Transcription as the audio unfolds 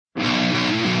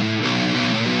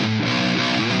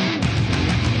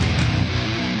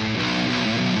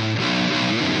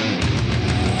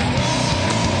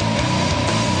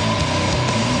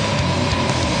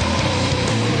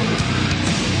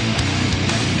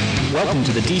Welcome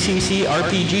to the DCC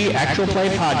RPG Actual Play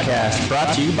Podcast,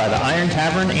 brought to you by the Iron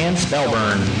Tavern and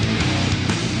Spellburn.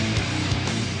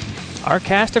 Our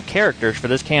cast of characters for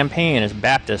this campaign is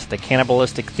Baptist, the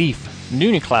cannibalistic thief,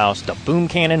 Nuniklaus, the boom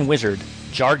cannon wizard,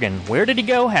 Jargon, where did he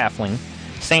go, halfling,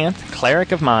 Santh,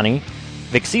 cleric of Mani,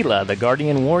 Vixila, the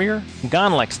guardian warrior,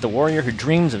 Gonlex, the warrior who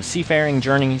dreams of seafaring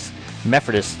journeys,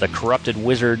 Mephrodis, the corrupted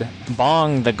wizard,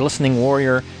 Bong, the glistening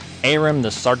warrior, Aram, the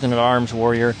sergeant-at-arms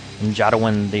warrior, and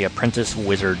Jadawin, the apprentice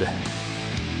wizard.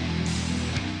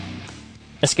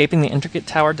 Escaping the intricate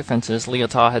tower defenses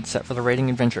Leotah had set for the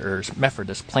raiding adventurers,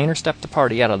 Mephrodis planar stepped the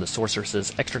party out of the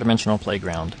sorceress's extra-dimensional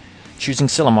playground. Choosing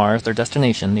Sillamar as their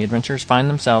destination, the adventurers find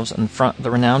themselves in front of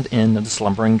the renowned Inn of the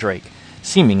Slumbering Drake,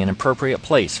 seeming an appropriate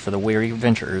place for the weary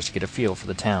adventurers to get a feel for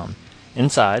the town.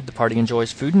 Inside, the party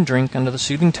enjoys food and drink under the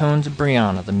soothing tones of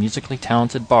Brianna, the musically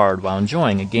talented bard, while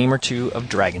enjoying a game or two of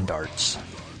Dragon Darts.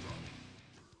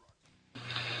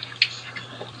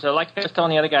 So like I was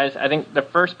telling the other guys, I think the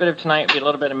first bit of tonight will be a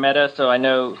little bit of meta, so I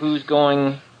know who's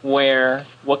going where,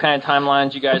 what kind of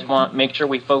timelines you guys want. Make sure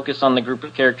we focus on the group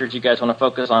of characters you guys want to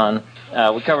focus on.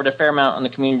 We covered a fair amount on the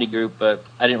community group, but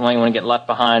I didn't want anyone to get left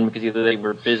behind because either they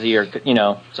were busy or,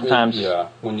 sometimes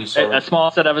when you a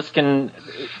small set of us can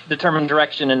determine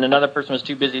direction and another person was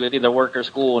too busy with either work or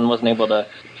school and wasn't able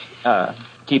to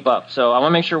keep up. So I want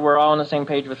to make sure we're all on the same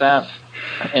page with that.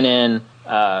 And then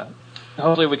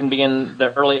hopefully we can begin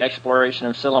the early exploration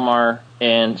of Sillamar,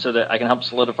 and so that I can help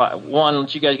solidify,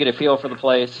 let you guys get a feel for the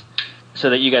place, so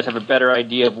that you guys have a better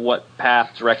idea of what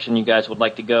path, direction you guys would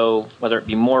like to go, whether it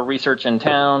be more research in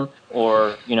town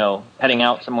or, heading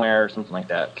out somewhere or something like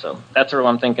that. So that's what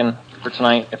I'm thinking for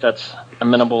tonight, if that's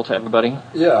amenable to everybody.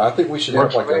 Yeah, I think we should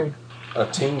have like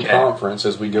a team conference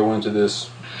as we go into this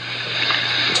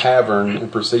tavern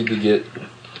and proceed to get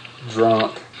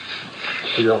drunk,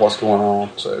 figure out what's going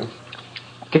on, so...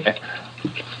 Okay.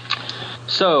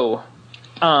 So,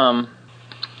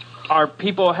 are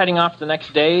people heading off the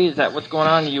next day? Is that what's going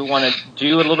on? You want to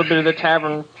do a little bit of the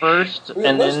tavern first,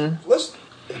 and then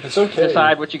if it's okay,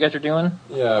 decide what you guys are doing?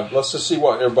 Yeah, let's just see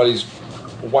what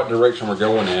direction we're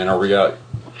going in. Are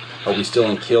we still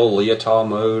in kill Leotah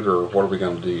mode, or what are we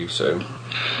going to do? So,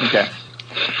 okay.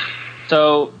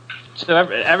 So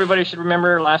everybody should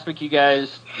remember, last week you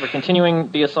guys were continuing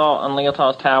the assault on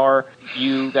Leotah's tower.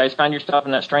 You guys found yourself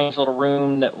in that strange little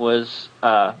room that was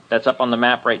that's up on the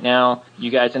map right now.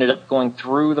 You guys ended up going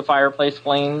through the fireplace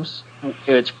flames,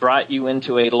 which brought you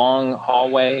into a long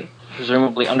hallway,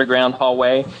 presumably underground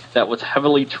hallway, that was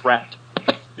heavily trapped.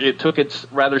 It took its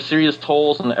rather serious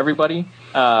tolls on everybody,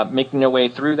 making their way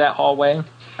through that hallway.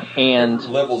 And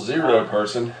level 0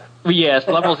 person. Yes,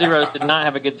 level 0 did not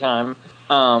have a good time.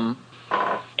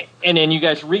 And then you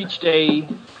guys reached a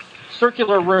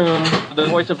circular room. The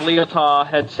voice of Leotah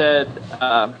had said,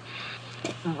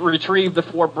 retrieve the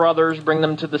 4 brothers, bring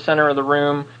them to the center of the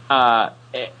room,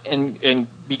 and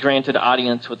be granted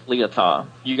audience with Leotah.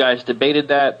 You guys debated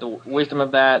that, the wisdom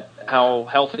of that, how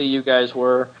healthy you guys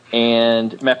were,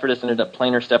 and Mephrodis ended up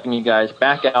planar stepping you guys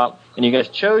back out, and you guys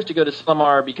chose to go to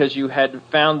Sillamar because you had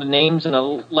found the names in a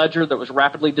ledger that was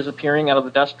rapidly disappearing out of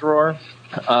the desk drawer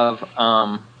of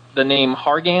the name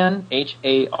Hargan,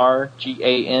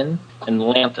 Hargan, and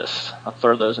Lantis. I'll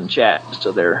throw those in chat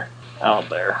so they're out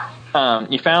there.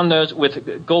 You found those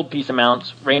with gold piece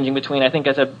amounts ranging between, I think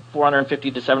I said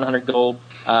 450 to 700 gold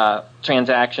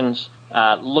transactions.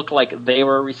 Looked like they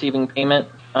were receiving payment.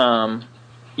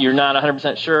 You're not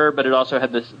 100% sure, but it also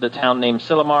had the town name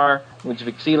Sillamar, which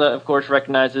Vixila, of course,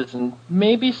 recognizes, and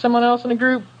maybe someone else in the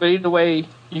group. But either way,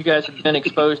 you guys have been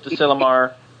exposed to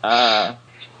Sillamar,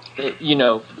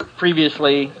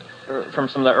 previously from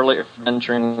some of the earlier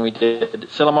adventuring we did.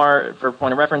 Sillamar, for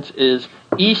point of reference, is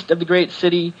east of the great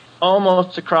city,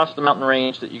 almost across the mountain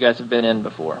range that you guys have been in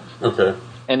before. Okay.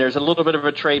 And there's a little bit of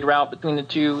a trade route between the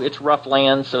two. It's rough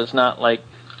land, so it's not like,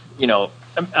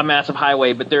 a massive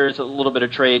highway, but there's a little bit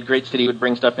of trade. Great City would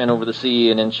bring stuff in over the sea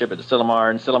and then ship it to Sillamar,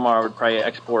 and Sillamar would probably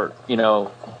export,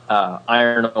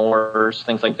 iron ores,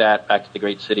 things like that, back to the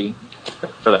Great City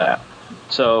for that.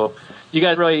 So you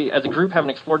guys really, as a group, haven't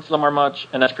explored Sillamar much,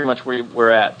 and that's pretty much where we're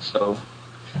at. So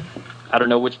I don't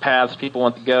know which paths people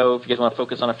want to go. If you guys want to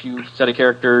focus on a few set of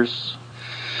characters.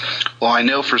 Well, I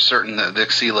know for certain that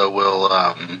Vixila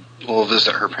will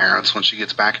visit her parents when she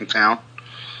gets back in town.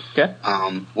 Okay.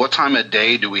 What time of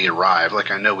day do we arrive?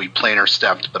 Like, I know we planar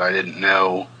stepped, but I didn't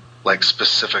know, like,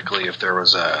 specifically if there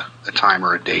was a time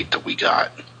or a date that we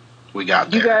got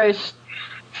there. You guys,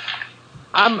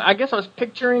 I guess I was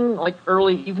picturing, like,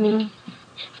 early evening,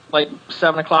 like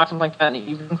 7 o'clock, something like that in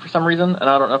the evening for some reason, and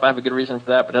I don't know if I have a good reason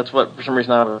for that, but that's what, for some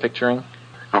reason, I was picturing.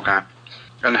 Okay.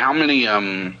 And how many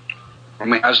I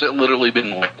mean, has it literally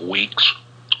been like weeks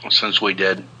since we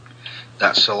did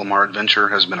that Silmar adventure?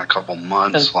 Has it been a couple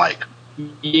months?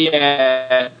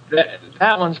 Yeah,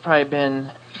 that one's probably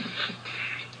been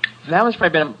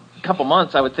a couple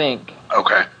months, I would think.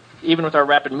 Okay. Even with our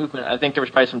rapid movement, I think there was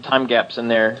probably some time gaps in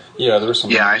there. Yeah, there's some.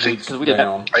 Yeah, I think because we did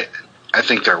that. I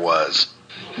think there was.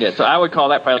 Yeah, so I would call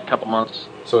that probably a couple months.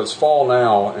 So it's fall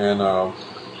now, and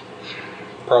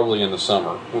probably in the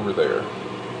summer over there.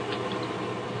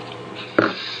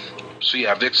 So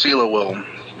yeah, Vixila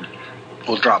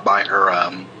will drop by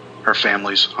her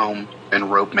family's home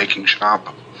and rope making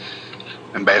shop,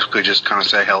 and basically just kind of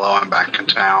say hello. I'm back in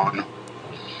town.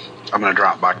 I'm gonna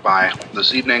drop back by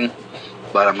this evening,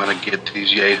 but I'm gonna get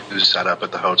these yahoos set up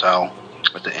at the hotel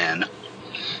at the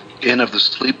Inn of the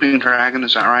Sleeping Dragon.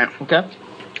 Is that right? Okay.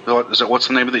 What's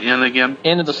the name of the inn again?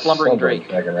 Inn of the Slumbering Drake.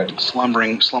 Dragon, right?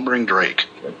 Slumbering Drake.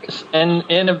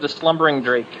 Inn of the Slumbering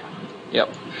Drake. Yep.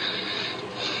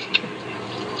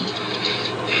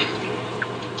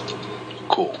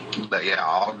 Cool. But yeah,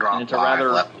 I'll drop And it's a by.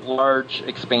 rather large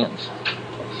expanse.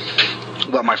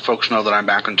 Let my folks know that I'm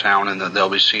back in town and that they'll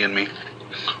be seeing me.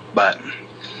 But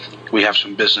we have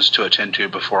some business to attend to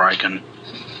before I can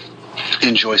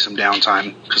enjoy some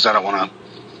downtime, because I want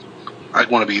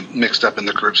to be mixed up in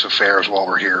the group's affairs while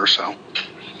we're here. So,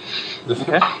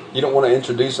 Okay. You don't want to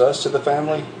introduce us to the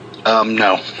family?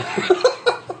 no.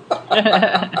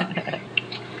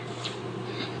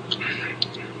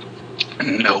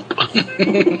 Nope.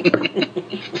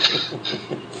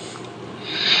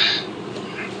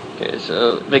 Okay,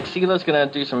 so Vixila's going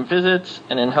to do some visits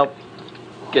and then help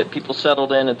get people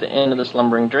settled in at the Inn of the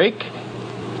Slumbering Drake.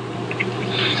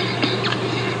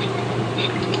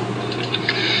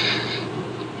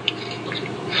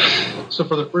 So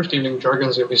for the first evening,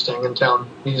 Jargon's going to be staying in town.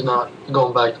 He's not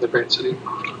going back to the Great City.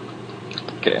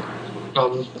 Okay.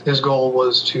 His goal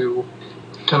was to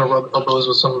kind of rub elbows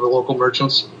with some of the local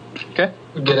merchants, Okay.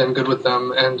 get in good with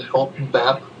them, and help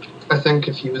Bap. I think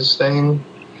if he was staying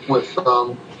with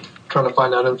trying to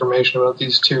find out information about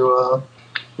these two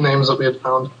names that we had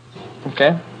found.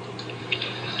 Okay.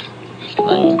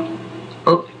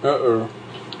 Oh, Uh-oh.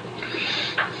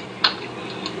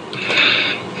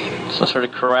 So sort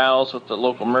of corrals with the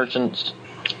local merchants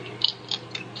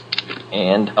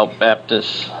and help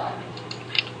Baptist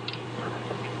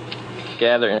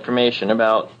gather information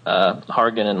about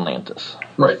Hargan and Lantis.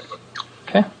 right.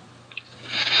 Okay.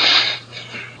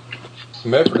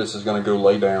 Mephrodis is going to go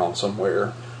lay down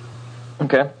somewhere.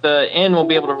 Okay. The inn will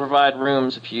be able to provide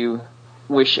rooms if you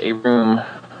wish a room.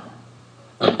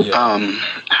 Yeah.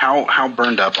 How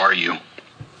burned up are you?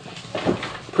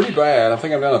 Pretty bad. I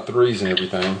think I'm down to 3s and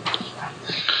everything.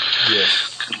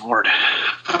 Yes. Good Lord.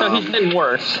 So he's been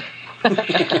worse.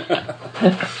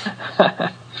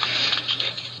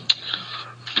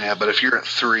 Yeah, but if you're at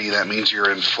 3, that means you're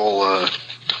in full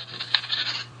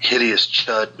hideous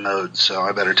chud mode. So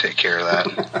I better take care of that.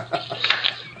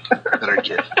 better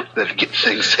get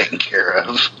things taken care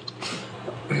of.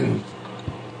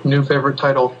 New favorite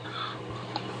title.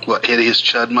 What, hideous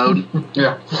chud mode?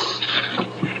 Yeah.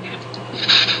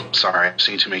 Sorry, I've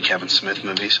seen too many Kevin Smith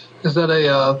movies. Is that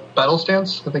a battle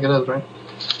stance? I think it is, right?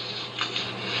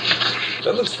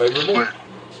 That looks favorable.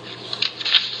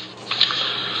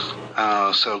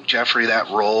 So Jeffrey, that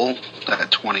roll,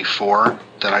 that 24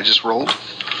 that I just rolled,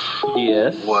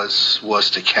 Yes. was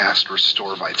to cast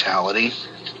Restore Vitality.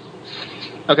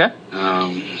 Okay.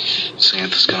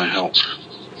 Santa's going to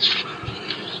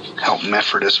help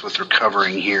Mephrodis with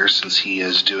recovering here, since he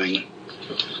is doing,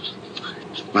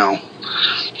 well,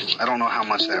 I don't know how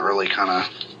much that really kind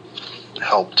of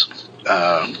helped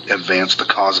advance the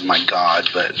cause of my god,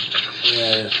 but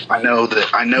Yeah. I know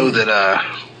that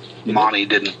Monty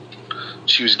didn't.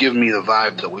 She was giving me the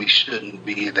vibe that we shouldn't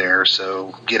be there,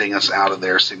 so getting us out of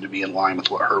there seemed to be in line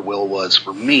with what her will was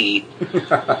for me.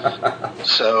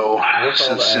 So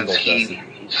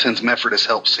since Mephrodis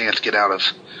helped Santh get out of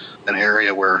an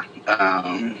area where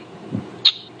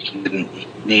he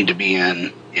didn't need to be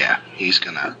in, yeah, he's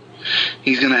gonna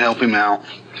help him out.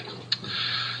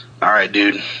 All right,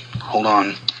 dude, hold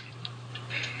on.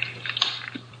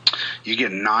 You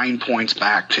get 9 points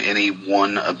back to any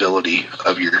one ability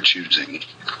of your choosing.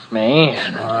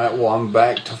 Man. Alright, well, I'm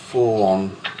back to full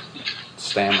on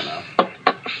stamina.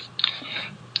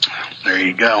 There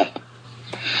you go.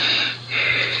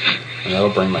 And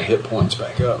that'll bring my hit points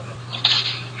back up.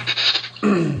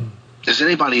 Is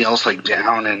anybody else like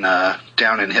down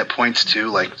in hit points too?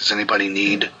 Like, does anybody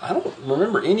need? I don't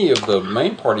remember any of the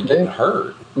main party getting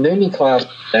hurt. Noonie Cloud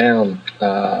down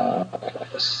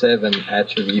 7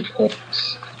 attribute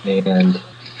points, and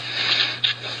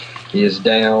he is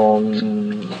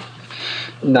down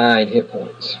 9 hit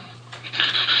points.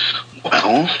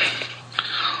 Well,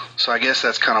 so I guess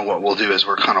that's kind of what we'll do as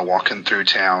we're kind of walking through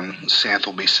town. Santh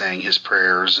will be saying his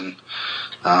prayers,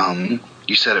 and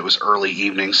you said it was early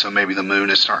evening, so maybe the moon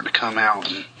is starting to come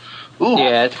out. And, ooh,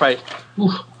 Yeah, it's probably.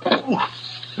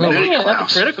 Nudie Yeah, that's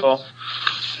Klaus. critical.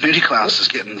 Nudie Klaus is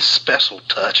getting the special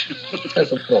touch.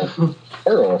 That's a little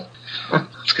pearl.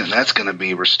 That's going to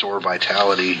be restore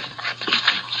vitality.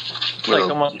 It's like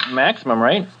almost maximum,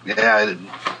 right? Yeah,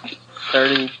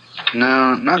 30.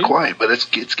 no, not quite, but it's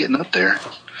getting up there.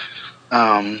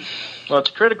 Well,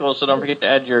 it's critical, so don't forget to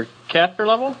add your caster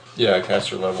level. Yeah,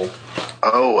 caster level.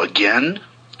 Oh, again?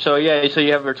 So yeah, so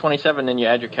you have your 27, then you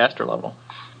add your caster level.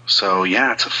 So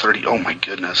yeah, it's a 30. Oh my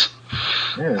goodness.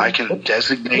 Yeah. I can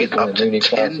designate up to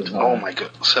 10. Oh my god.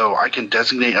 So I can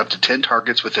designate up to 10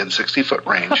 targets within 60-foot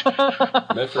range.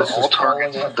 For all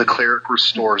targets, the cleric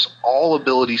restores all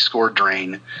ability score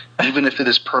drain, even if it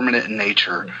is permanent in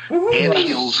nature, and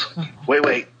heals.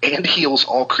 And heals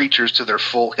all creatures to their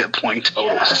full hit point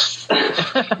totals.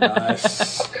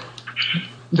 Nice.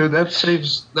 Dude, that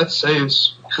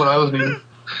saves what I was needing.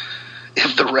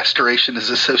 If the restoration is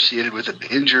associated with an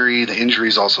injury, the injury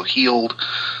is also healed.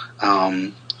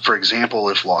 For example,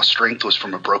 if lost strength was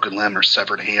from a broken limb or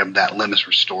severed hand, that limb is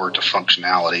restored to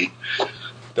functionality.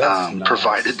 That's nice.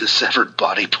 Provided the severed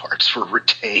body parts were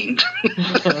retained.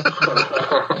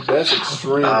 That's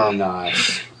extremely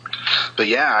nice. But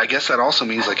yeah, I guess that also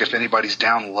means like if anybody's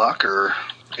down luck or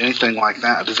anything like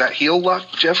that. Does that heal luck,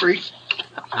 Jeffrey?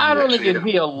 I don't think it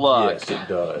heal luck. Yes, it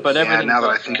does. But Yeah, everything now that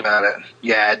I think about it,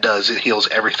 yeah, it does. It heals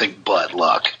everything but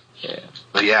luck. Yeah.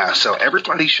 But yeah, so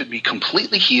everybody should be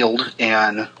completely healed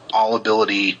and all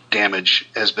ability damage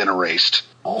has been erased.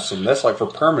 Awesome. That's like for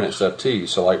permanent stuff too.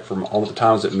 So like from all the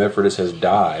times that Mephrodis has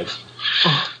died,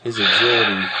 his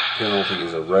agility penalty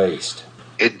is erased.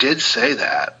 It did say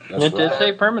that. That's It did right.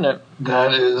 say permanent.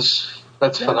 That's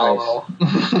phenomenal.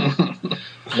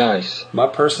 Nice. My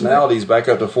personality's back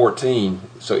up to 14.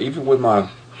 So even with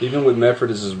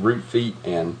Mephrodis' root feet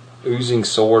and oozing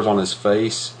sores on his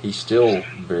face, he's still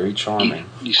very charming.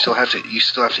 You still have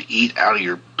to eat out of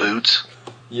your boots.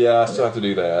 Yeah, I still have to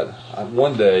do that.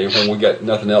 One day when we got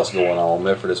nothing else going on,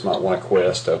 Mephrodis might want a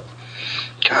quest to.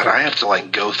 God, I have to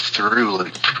like go through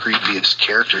like previous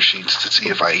character sheets to see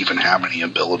if I even have any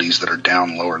abilities that are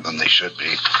down lower than they should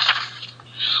be.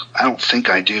 I don't think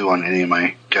I do on any of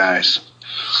my guys.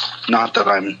 Not that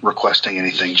I'm requesting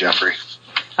anything, Jeffrey.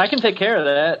 I can take care of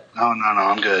that. No,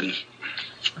 I'm good.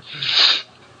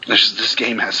 This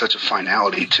game has such a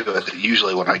finality to it that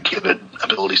usually when I get an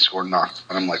ability score knocked,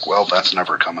 I'm like, well, that's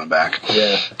never coming back.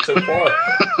 Yeah. So far,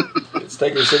 it's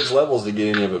taken 6 levels to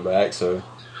get any of it back. So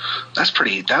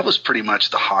That was pretty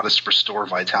much the hottest restore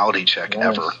vitality check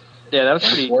Nice. ever. Yeah, that was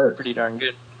Nice work. pretty darn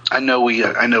good. I know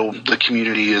the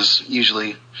community is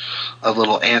usually a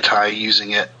little anti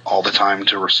using it all the time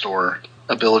to restore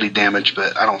ability damage,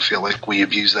 but I don't feel like we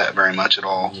abuse that very much at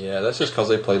all. yeah, that's just because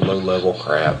they play low level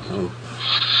crap.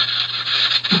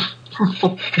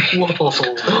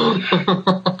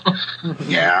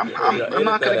 Yeah, I'm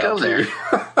not going to go there.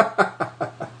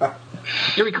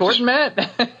 You recording, Matt?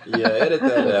 Yeah, edit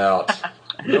that out.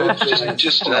 No,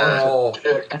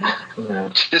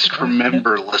 Just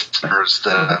remember, listeners,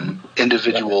 that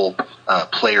individual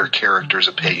player characters'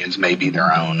 opinions may be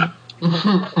their own.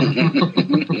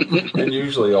 and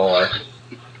usually are,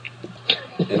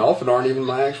 and often aren't even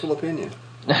my actual opinion.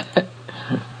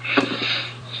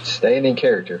 Staying in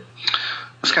character.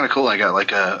 It's kind of cool. I got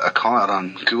like a call out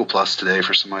on Google Plus today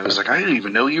for somebody who was like, I didn't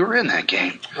even know you were in that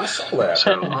game. I saw that.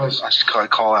 So I should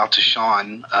call out to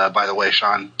Sean. By the way,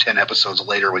 Sean, 10 episodes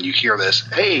later when you hear this,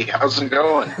 hey, how's it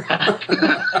going?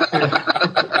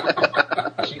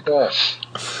 Keep up.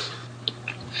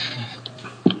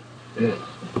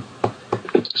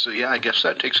 So yeah, I guess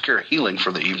that takes care of healing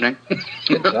for the evening.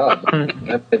 Good job.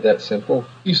 I made that simple.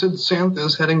 You said Santh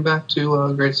is heading back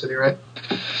to Great City, right?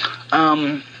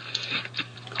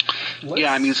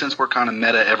 Yeah, I mean, since we're kind of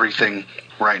meta everything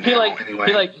right now,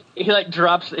 anyway. He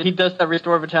drops. He does that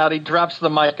restore vitality, drops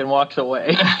the mic, and walks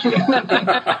away.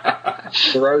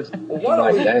 Throws the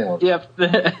mic down. Yep.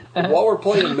 While we're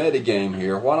playing metagame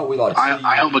here, why don't we see...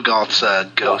 Iomagoth's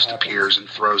ghost appears and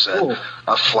throws a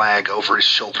flag over his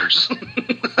shoulders.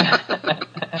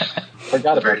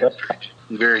 Forgot about that.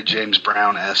 Very James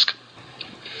Brown-esque.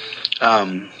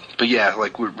 But yeah,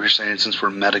 like we're saying, since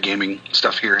we're metagaming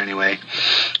stuff here anyway,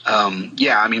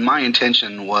 yeah, I mean, my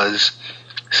intention was,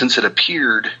 since it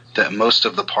appeared that most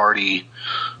of the party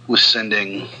was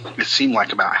sending, it seemed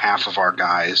like about half of our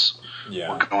guys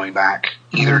were going back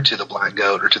either to the Black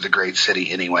Goat or to the Great City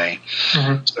anyway.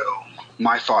 Mm-hmm. So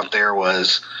my thought there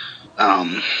was,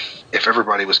 if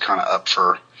everybody was kind of up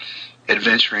for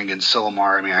adventuring in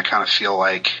Silmar, I mean, I kind of feel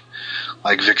like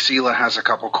Vixila has a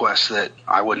couple quests that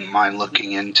I wouldn't mind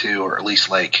looking into, or at least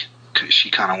like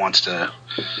she kind of wants to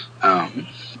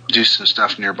do some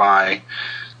stuff nearby.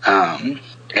 And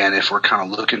if we're kind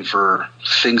of looking for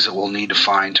things that we'll need to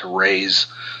find to raise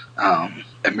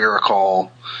a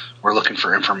miracle, we're looking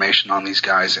for information on these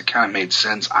guys. It kind of made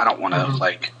sense. I don't want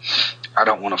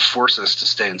to force us to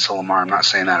stay in Silmar. I'm not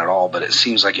saying that at all, but it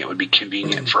seems like it would be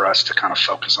convenient for us to kind of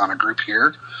focus on a group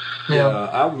here. Yeah,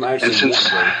 I'm actually.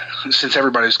 And since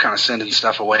everybody was kind of sending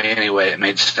stuff away anyway, it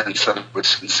made sense that I would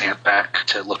send Sant back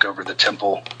to look over the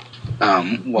temple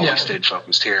while we stayed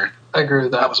focused here. I agree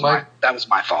with that. That was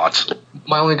my thoughts.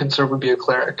 My only concern would be a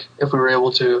cleric. If we were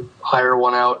able to hire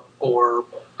one out or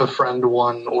befriend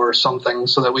one or something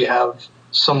so that we have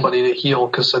somebody to heal,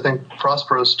 because I think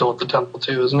Prospero's still at the temple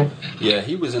too, isn't he? Yeah,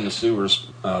 he was in the sewers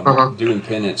doing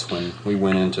penance when we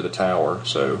went into the tower,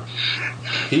 so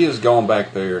he has gone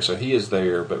back there, so he is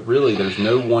there, but really there's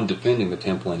no one defending the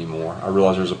temple anymore. I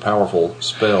realize there's a powerful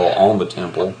spell on the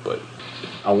temple, but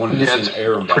I wanted to send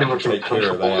Aaron back to take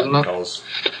care of that because...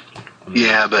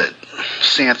 Yeah, but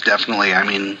Sant definitely, I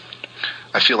mean,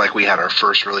 I feel like we had our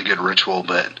first really good ritual,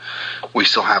 but we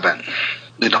still haven't...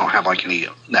 They don't have like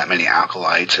that many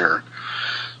acolytes, or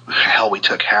hell, we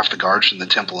took half the guards from the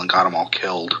temple and got them all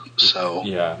killed. So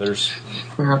yeah,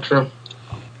 true.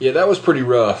 Yeah, that was pretty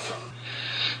rough.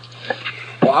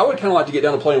 Well, I would kind of like to get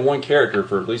down to playing one character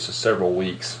for at least several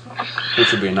weeks,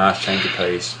 which would be a nice change of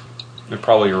pace and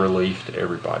probably a relief to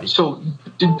everybody. So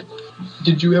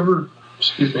did you ever?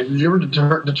 Excuse me. Did you ever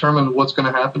determine what's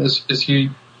going to happen? Is he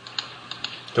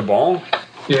to Bong?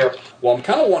 Yeah. Well, I'm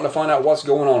kind of wanting to find out what's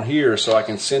going on here so I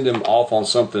can send him off on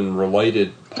something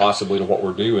related possibly to what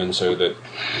we're doing so that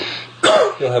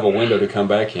he'll have a window to come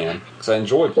back in. Because I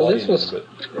enjoy playing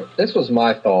This was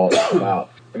my thought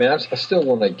about... I mean, I still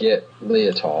want to get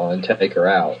Leotol and take her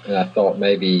out. And I thought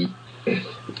maybe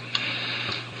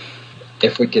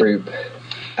if we could group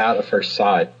out of her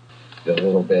sight a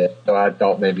little bit. So I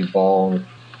thought maybe Bong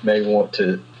may want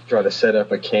to try to set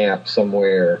up a camp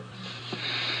somewhere...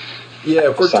 Yeah,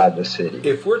 outside the city.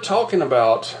 If we're talking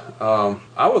about,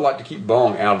 I would like to keep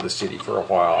Bong out of the city for a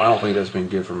while. I don't think that's been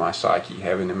good for my psyche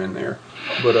having him in there.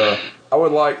 But I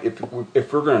would like, if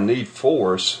we're going to need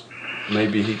force,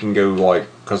 maybe he can go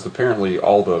because apparently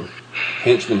all the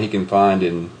henchmen he can find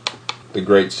in the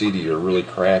Great City are really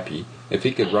crappy. If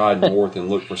he could ride north and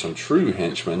look for some true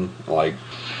henchmen, like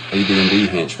AD&D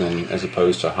henchmen, as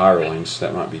opposed to hirelings,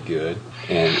 that might be good.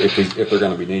 And if they're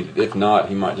going to be needed, if not,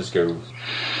 he might just go.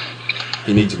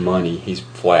 He needs money. He's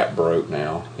flat broke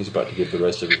now. He's about to give the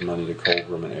rest of his money to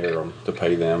Colgrim and Aram to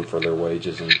pay them for their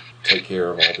wages and take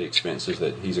care of all the expenses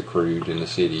that he's accrued in the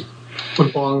city.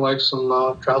 Would Bong like some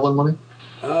traveling money?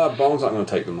 Bong's not going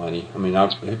to take the money. I mean,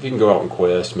 if he can go out on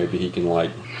quest, maybe he can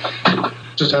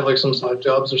just have some side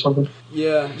jobs or something?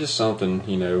 Yeah, just something,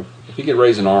 If he could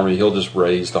raise an army, he'll just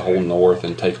raise the whole north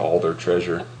and take all their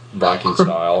treasure, Viking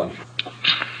style, and...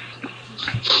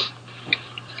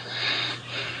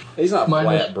 He's not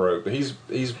flat broke, but he's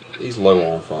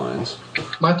low on funds.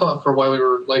 My thought for why we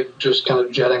were just kind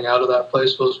of jetting out of that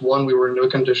place was, one, we were in no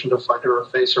condition to find a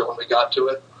refacer when we got to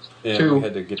it. Yeah, Two,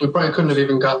 we probably couldn't have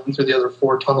even gotten through the other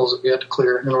 4 tunnels that we had to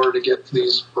clear in order to get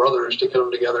these brothers to get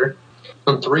them together.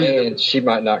 And 3, and she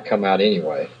might not come out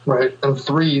anyway. Right. And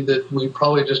 3, that we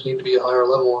probably just need to be a higher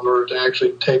level in order to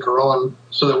actually take her on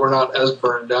so that we're not as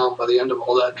burned down by the end of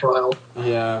all that trial.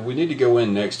 Yeah, we need to go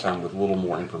in next time with a little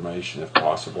more information if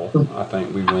possible. I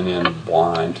think we went in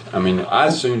blind. I mean, I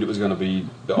assumed it was going to be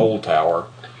the old tower.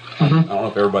 I don't know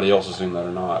if everybody else assumed that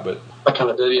or not, but... I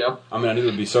kind of did, yeah. I mean, I knew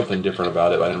there would be something different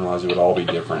about it, but I didn't realize it would all be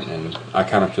different. And I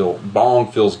kind of feel...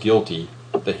 Bong feels guilty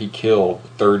that he killed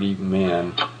 30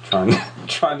 men trying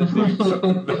to do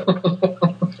something.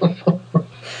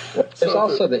 There's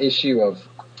also the issue of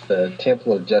the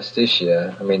Temple of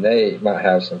Justitia. I mean, they might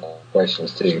have some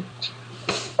questions too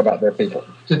about their people.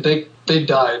 They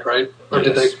died, right? Or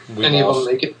yes, did any of them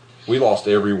make it? We lost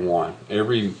everyone.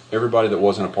 Everybody that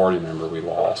wasn't a party member, we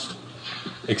lost,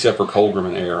 except for Colgrim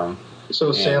and Aram.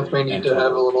 So Santh may need to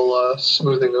have a little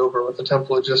smoothing over with the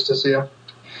Temple of Justitia.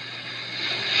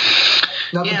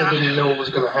 Not that they didn't know what was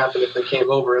going to happen if they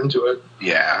came over into it.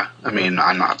 Yeah, I mean,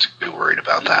 I'm not too worried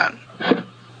about that.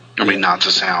 I mean, not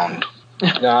to sound...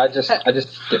 No, I just think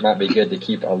it might be good to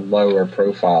keep a lower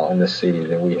profile in the city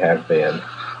than we have been.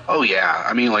 Oh, yeah.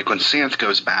 I mean, when Santh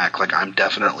goes back,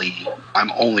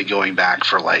 I'm only going back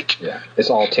for, Yeah, it's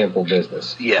all temple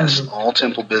business. Yes, all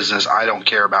temple business. I don't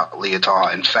care about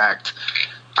Leotah. In fact,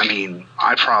 I mean,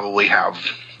 I probably have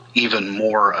even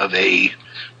more of a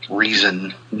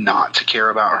reason not to care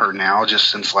about her now, just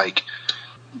since like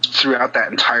throughout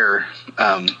that entire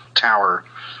tower,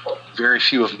 very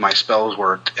few of my spells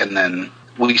worked, and then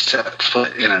we set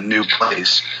foot in a new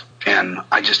place, and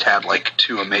I just had like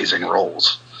 2 amazing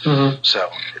rolls. Mm-hmm. So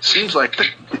it seems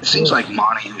like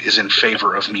Monty is in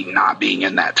favor of me not being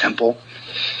in that temple.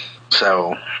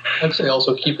 So I'd say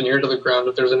also keep an ear to the ground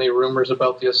if there's any rumors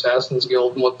about the Assassin's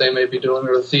Guild and what they may be doing,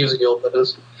 or the Thieves Guild, that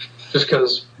is. Just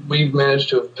because we've managed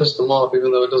to have pissed them off,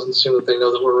 even though it doesn't seem that they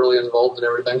know that we're really involved in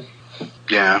everything.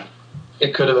 yeah,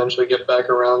 It could eventually get back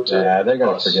around to Yeah, they're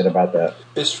going us. to forget about that.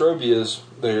 Estrovia's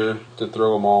there to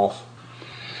throw them off.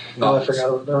 Oh, I forgot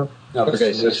about that. Now,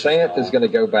 Okay, so Santh is going to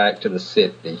go back to the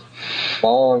city.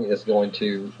 Bong is going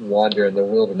to wander in the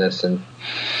wilderness and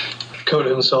Coat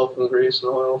himself in grease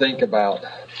and oil. think about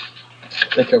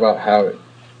how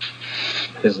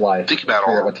his life. think about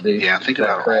figure out all. what to do. Yeah, think Is that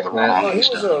about all correct, the Matt? wrong he was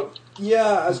stuff.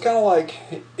 it's kind of like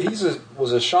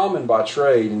was a shaman by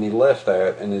trade, and he left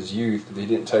that in his youth. He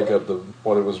didn't take up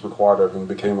what it was required of him,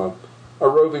 became a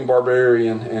roving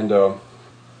barbarian, and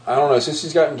I don't know, since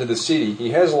he's gotten to the city, he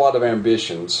has a lot of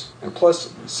ambitions, and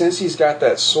plus, since he's got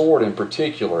that sword in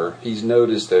particular, he's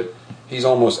noticed that he's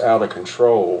almost out of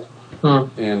control,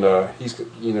 and he's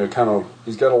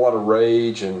he's got a lot of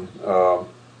rage and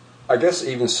I guess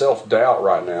even self-doubt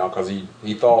right now, because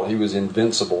he thought he was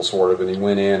invincible, sort of, and he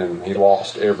went in and he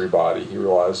lost everybody. He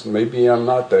realized, maybe I'm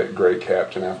not that great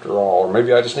captain after all, or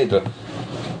maybe I just need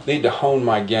to hone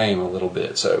my game a little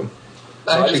bit. So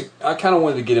Actually, I kind of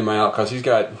wanted to get him out, because he's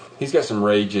got some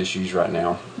rage issues right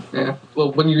now. yeah.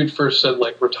 Well, when you first said,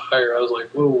 like, retire, I was like,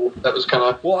 whoa, that was kind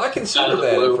of... Well, I considered Out of the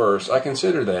that blue. at first. I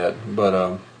considered that,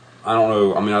 but I don't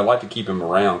know. I mean, I'd like to keep him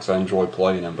around because I enjoy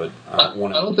playing him, but I don't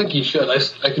want I don't think he should.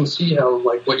 I can see how,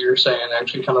 like, what you're saying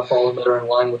actually kind of falls better in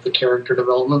line with the character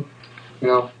development. You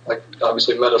know, like,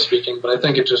 obviously meta speaking, but I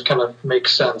think it just kind of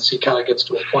makes sense. He kind of gets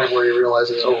to a point where he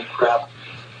realizes, oh, crap,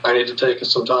 I need to take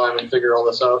some time and figure all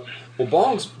this out. Well,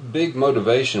 Bong's big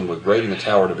motivation with raiding the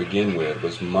tower to begin with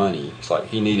was money. It's like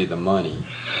he needed the money.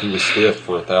 He was stiffed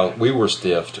for 1,000. We were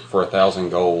stiffed for 1,000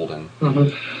 gold, and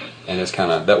it's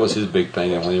kind of, that was his big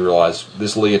thing. And when he realized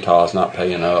this Leotah is not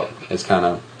paying up, it's kind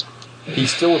of, he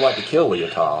still would like to kill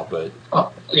Leotah, but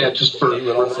Yeah, just for... he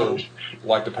would also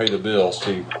like to pay the bills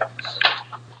too.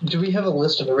 Do we have a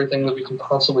list of everything that we can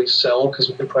possibly sell? Because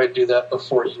we could probably do that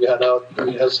before you head out.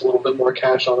 He has a little bit more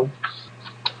cash on him.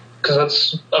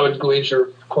 Because I would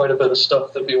wager quite a bit of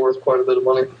stuff that'd be worth quite a bit of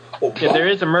money. Well, Yeah, there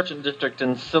is a merchant district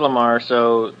in Silmar,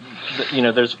 so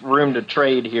there's room to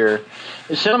trade here.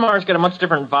 Silmar's got a much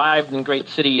different vibe than Great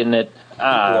City in that. people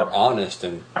are honest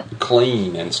and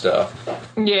clean and stuff.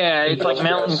 Yeah, it's like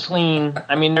mountain clean.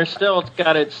 I mean, it's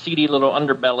got its seedy little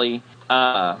underbelly.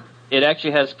 It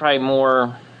actually has probably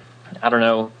more. I don't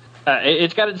know.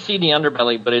 It's got its seedy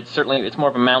underbelly, but it's more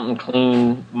of a mountain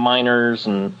clean miners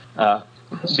and.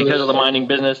 Because of the mining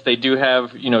business, they do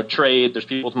have, trade. There's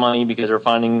people's money because they're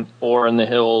finding ore in the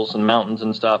hills and mountains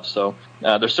and stuff. So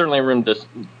there's certainly room to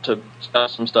sell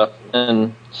some stuff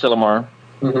in Silmar.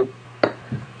 Mm-hmm.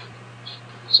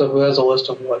 So who has a list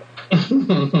of what? Where's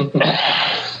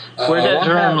that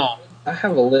journal? I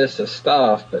have a list of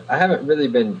stuff, but I haven't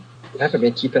been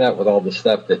keeping up with all the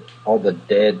stuff that all the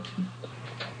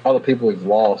people we've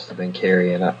lost have been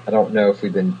carrying. I don't know if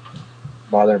we've been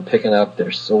bothering picking up their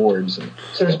swords. And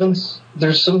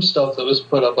There's some stuff that was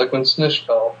put up, like when Snitch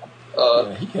fell.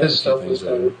 He had His a few stuff things was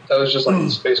there. that was just like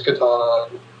the space katana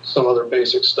and some other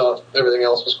basic stuff. Everything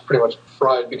else was pretty much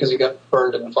fried because he got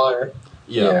burned in fire.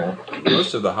 Yeah.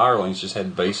 Most of the hirelings just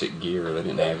had basic gear. They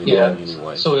didn't have anything Yeah.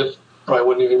 anyway. So it probably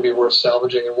wouldn't even be worth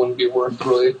salvaging. It wouldn't be worth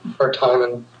really our time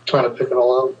and trying to pick it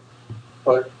all out.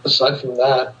 But aside from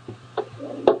that,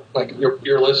 like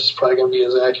your list is probably going to be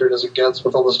as accurate as it gets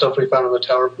with all the stuff we found in the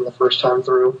tower from the first time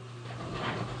through.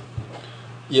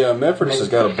 Yeah, Mephrodis has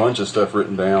got a bunch of stuff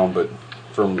written down, but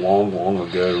from long, long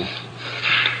ago.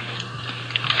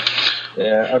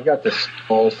 yeah, I've got the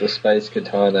skulls, the space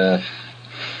katana,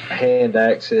 hand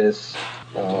axes,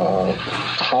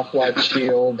 hoplite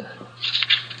shield,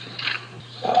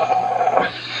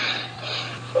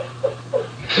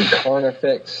 some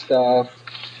Carnifex stuff.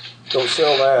 Don't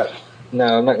sell that. No,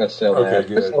 I'm not going to sell that.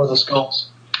 Okay, good. Or the skulls.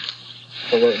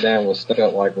 I wrote down was stuff I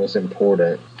felt like was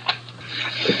important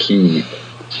to keep.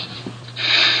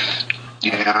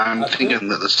 Yeah, I'm thinking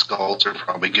that the skulls are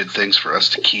probably good things for us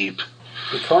to keep.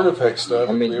 The Carnifex stuff.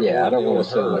 I mean, if we yeah, ever I don't deal wanna with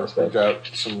sell her, that stuff. we've got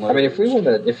some I mean, if we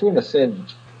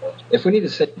need to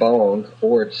send Bone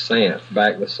or Santh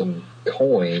back with some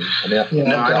coin, I mean, Yeah.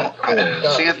 No, I've I got don't.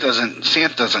 coin.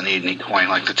 Santh doesn't need any coin.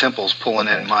 Like the temple's pulling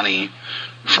in money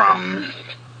from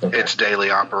its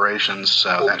daily operations,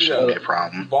 so that shouldn't be a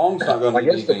problem. Bong's not going to I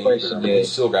guess the question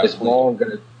is Bong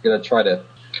gonna try to?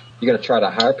 You gonna try to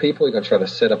hire people? You gonna try to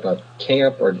set up a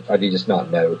camp, or do you just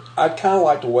not know? I'd kind of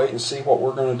like to wait and see what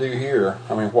we're going to do here.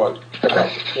 I mean, what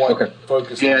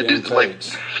focus the game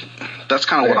takes. That's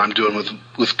kind of what I'm doing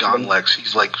with Gonlex.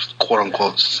 He's like quote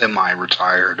unquote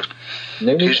semi-retired.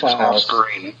 Noonie He's off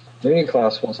screen. Noonie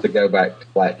Klaus wants to go back to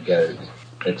Black Goat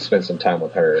and spend some time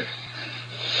with her.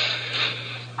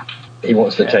 He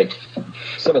wants to take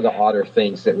some of the odder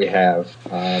things that we have,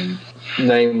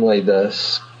 namely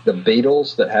the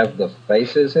beetles that have the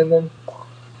faces in them.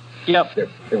 Yep.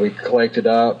 That we collected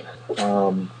up.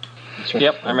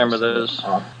 Yep, I remember those.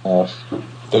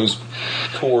 Those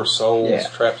poor souls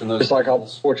trapped in those. It's like all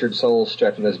the tortured souls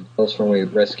trapped in those beetles when we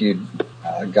rescued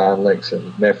Gonlex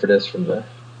and Mephrodis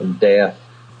from death.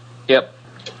 Yep.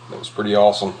 That was pretty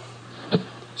awesome.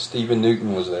 Stephen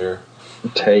Newton was there.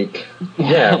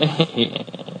 Yeah.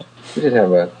 We did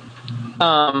have a.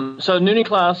 So Noonie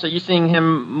Klaus, are you seeing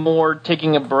him more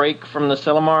taking a break from the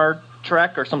Silmar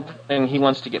trek, or something? He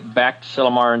wants to get back to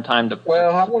Silmar in time to.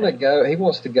 Well, I want to go. He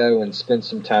wants to go and spend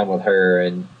some time with her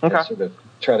and sort of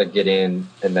try to get in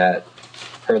that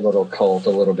her little cult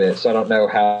a little bit. So I don't know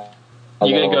how.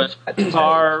 You gonna go as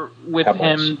far with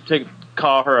him to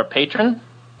call her a patron?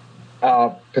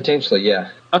 Potentially, yeah.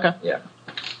 Okay. Yeah,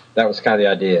 that was kind of the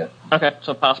idea. Okay,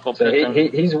 so possible So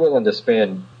patron. he's willing to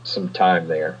spend some time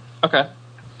there. Okay.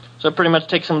 So pretty much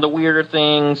take some of the weirder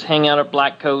things, hang out at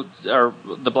Black Coat, or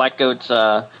the Black Goats,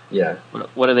 yeah.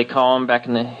 What do they call them back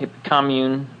in the hippie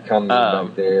commune? Commune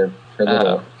back there, her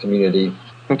little community.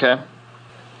 Okay.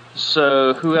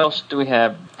 So who else do we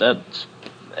have? That's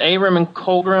Aram and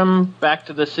Colgrim back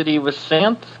to the city with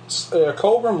Santh?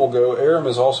 Colgrim will go. Aram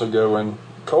is also going.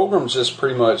 Colgrim's just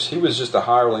pretty much, he was just a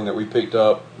hireling that we picked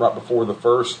up right before the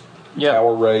first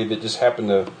tower raid that just happened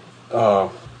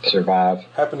to survive.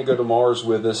 Happened to go to Mars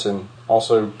with us and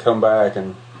also come back,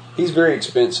 and he's very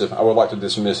expensive. I would like to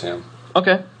dismiss him.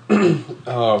 Okay.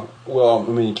 Well,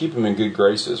 I mean, keep him in good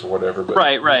graces or whatever. But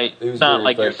right. It was not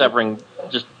like effective. you're severing,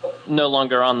 just no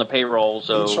longer on the payroll.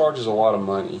 So he charges a lot of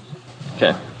money.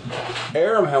 Okay.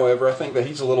 Aram, however, I think that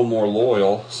he's a little more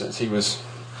loyal since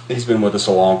he's been with us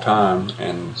a long time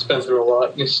and He's been through a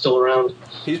lot. He's still around.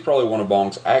 He's probably one of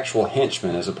Bong's actual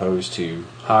henchmen as opposed to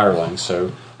hirelings.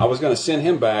 So I was going to send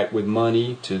him back with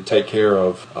money to take care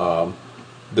of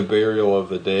the burial of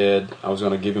the dead. I was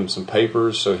going to give him some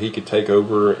papers so he could take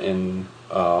over and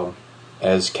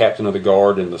as captain of the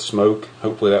guard in the smoke.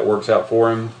 Hopefully that works out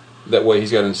for him. That way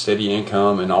he's got a steady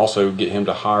income, and also get him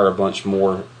to hire a bunch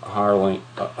more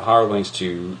hirelings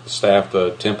to staff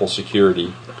the temple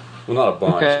security. Well, not a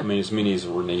bunch. Okay. I mean, as many as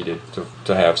were needed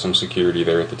to have some security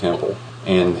there at the temple.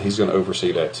 And he's going to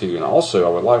oversee that too. And also, I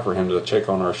would like for him to check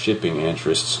on our shipping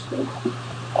interests.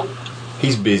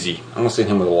 He's busy. I'm going to send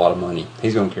him with a lot of money.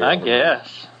 He's going to carry. I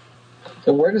guess.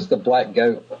 So where does the Black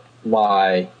Goat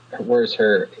lie? Where's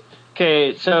her?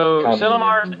 Okay, so Commune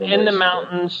Silimar's in the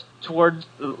mountains towards,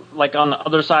 like, on the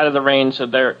other side of the range. So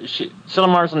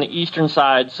Silimar's on the eastern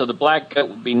side, so the Black Goat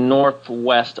would be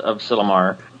northwest of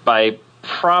Silimar by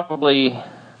probably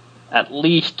at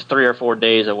least 3 or 4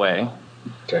 days away.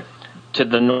 Okay. To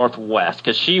the northwest,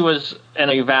 because she was in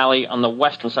a valley on the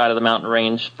western side of the mountain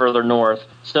range further north.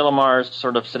 Silimar's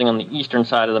sort of sitting on the eastern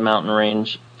side of the mountain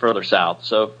range further south.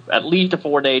 So at least a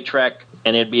 4-day trek,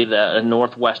 and it'd be the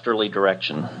northwesterly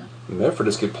direction.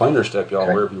 Mephrodis could planer step y'all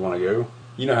wherever you want to go.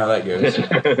 You know how that goes.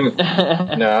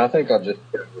 No, I think I'll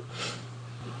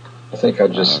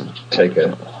just take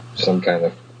some kind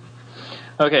of.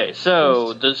 Okay,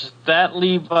 so does that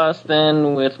leave us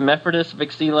then with Mephrodis,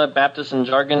 Vixila, Baptist, and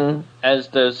Jargon as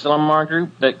the Silimar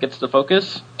group that gets the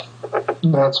focus?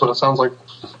 That's what it sounds like.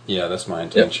 Yeah, that's my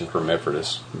intention for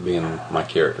Mephrodis, being my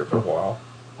character for a while.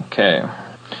 Okay.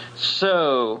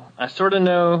 So, I sort of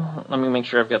know, let me make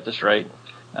sure I've got this right.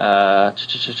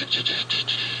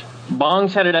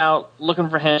 Bong's headed out looking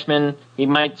for henchmen. He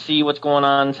might see what's going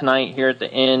on tonight here at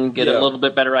the inn, get a little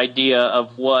bit better idea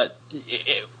of what.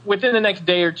 Within the next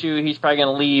day or two, he's probably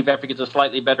going to leave after he gets a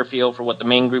slightly better feel for what the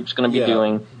main group's going to be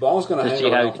doing. Bong's going to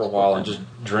hang around for a while and just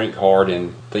drink hard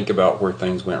and think about where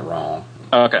things went wrong.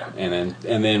 Okay. And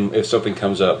then if something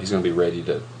comes up, he's going to be ready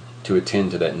to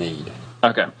attend to that need.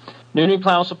 Okay. Noonie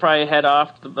Klaus will probably head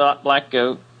off to the Black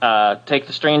Goat, take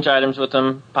the strange items with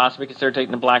him, possibly consider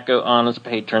taking the Black Goat on as a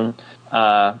patron.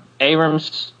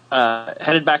 Aram's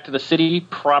headed back to the city,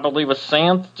 probably with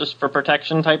Santh, just for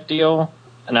protection type deal.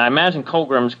 And I imagine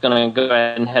Colgrim's going to go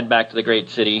ahead and head back to the Great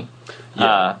City.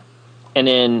 Yeah. And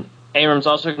then Aram's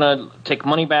also going to take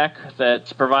money back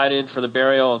that's provided for the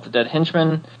burial of the dead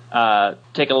henchman.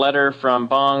 take a letter from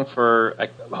Bong for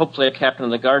hopefully a captain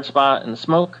of the guard spot in the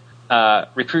smoke.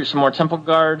 Recruit some more temple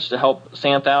guards to help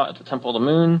Santh out at the Temple of the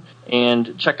Moon,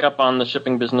 and check up on the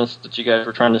shipping business that you guys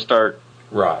were trying to start.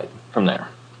 Right. From there.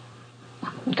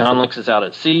 Gonlix is out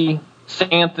at sea.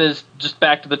 Santh is just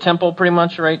back to the temple, pretty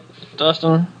much, right,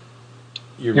 Dustin?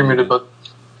 You're muted, but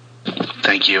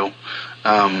thank you.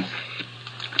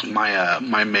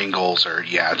 My main goals are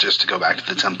just to go back to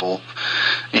the temple,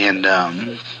 and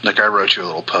I wrote you a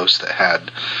little post that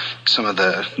had some of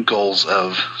the goals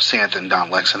of Santh and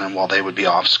Gonlix and while they would be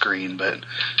off screen, but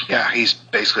he's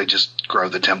basically just grow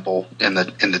the temple in the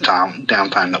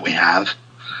downtime that we have.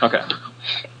 Okay.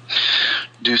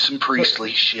 Do some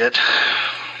priestly shit.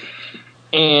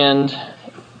 And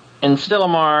in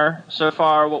Sillamar, so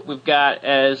far, what we've got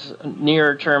as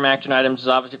near-term action items is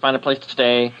obviously find a place to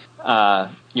stay.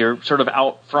 You're sort of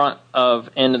out front of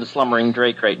End of the Slumbering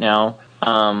Drake right now,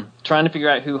 trying to figure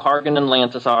out who Hargan and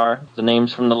Lantis are, the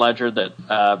names from the ledger that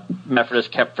Mephrodis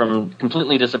kept from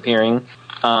completely disappearing.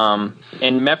 And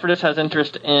Mephrodis has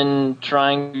interest in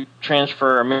trying to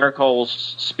transfer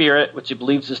Miracle's spirit, which he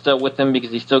believes is still with him because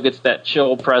he still gets that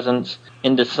chill presence,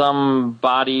 into some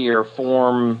body or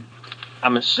form,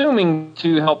 I'm assuming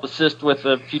to help assist with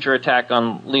a future attack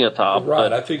on Leotov.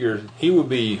 Right, I figured he would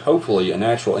be, hopefully, a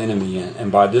natural enemy,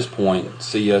 and by this point,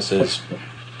 see us as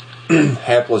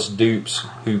hapless dupes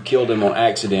who killed him on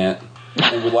accident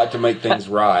and would like to make things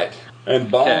right. And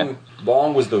Bong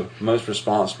was the most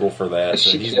responsible for that,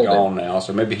 so he's gone now,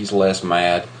 so maybe he's less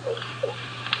mad.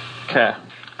 Okay.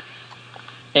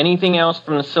 Anything else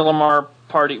from the Sillamar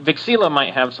party? Vixila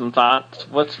might have some thoughts.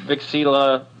 What's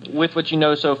Vixila, with what you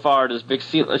know so far,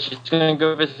 she's going to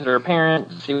go visit her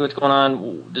parents, see what's going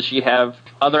on? Does she have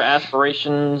other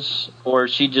aspirations, or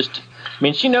she just... I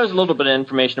mean, she knows a little bit of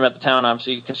information about the town,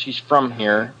 obviously, because she's from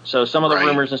here. So some of the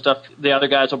rumors and stuff the other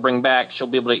guys will bring back, she'll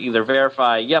be able to either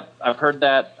verify, yep, I've heard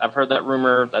that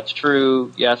rumor, that's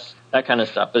true, yes, that kind of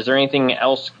stuff. Is there anything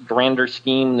else, grander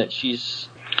scheme that she's...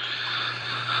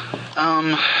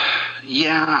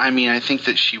 I think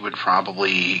that she would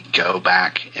probably go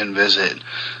back and visit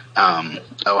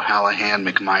O'Hallahan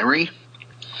McMyrie.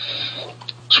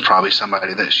 It's probably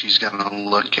somebody that she's going to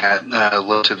look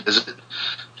to visit.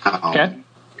 Okay.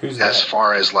 As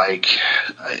far as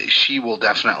she will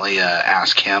definitely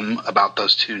ask him about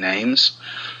those two names.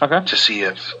 Okay. To see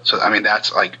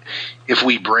that's if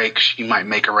we break, she might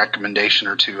make a recommendation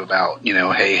or two about,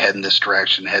 hey, head in this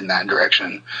direction, head in that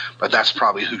direction. But that's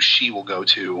probably who she will go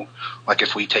to.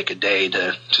 If we take a day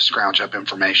to scrounge up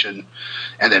information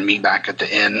and then meet back at the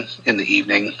inn in the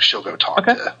evening, she'll go talk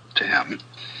to him.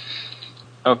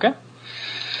 Okay.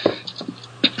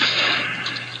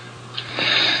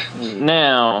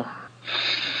 Now,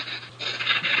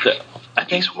 I think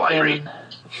he's wiry.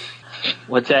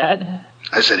 What's that?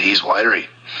 I said he's wiry.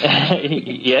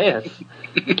 Yes.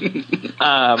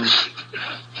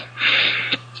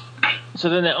 So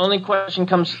then the only question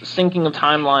comes syncing of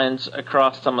timelines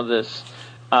across some of this.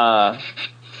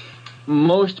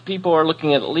 Most people are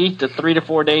looking at least a 3 to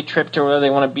 4 day trip to where they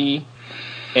want to be,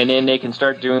 and then they can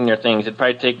start doing their things. It'd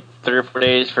probably take 3 or 4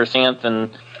 days for Santh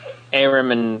and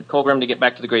Aram and Colgrim to get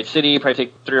back to the Great City. Probably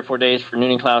take 3 or 4 days for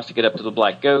Nooning Klaus to get up to the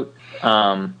Black Goat.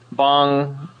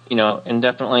 Bong,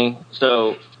 indefinitely.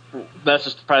 So that's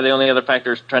just probably the only other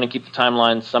factor is trying to keep the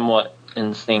timeline somewhat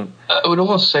in sync. I would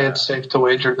almost say it's safe to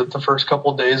wager that the first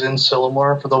couple days in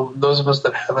Sillamar, for those of us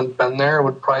that haven't been there,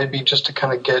 would probably be just to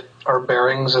kind of get our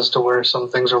bearings as to where some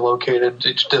things are located,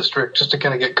 each district, just to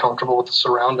kind of get comfortable with the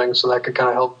surroundings, so that could kind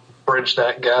of help bridge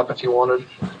that gap if you wanted.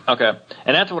 Okay.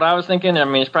 And that's what I was thinking. I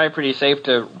mean, it's probably pretty safe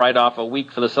to write off a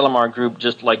week for the Sillamar group,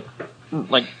 just like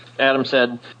Adam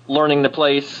said, learning the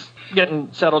place,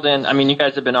 getting settled in. I mean, you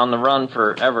guys have been on the run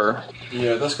forever.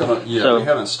 Yeah, we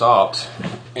haven't stopped.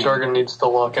 Jargon needs the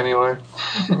luck anyway.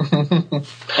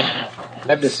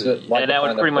 I've just like to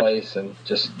find a place and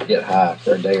just get high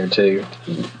for a day or two.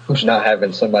 Not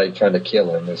having somebody trying to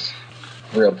kill him is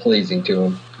real pleasing to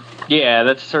him. Yeah,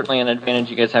 that's certainly an advantage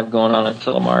you guys have going on at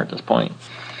Sillamar at this point.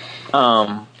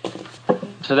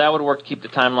 So that would work to keep the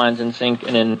timelines in sync,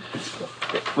 and then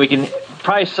we can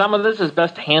probably some of this is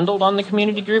best handled on the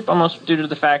community group, almost due to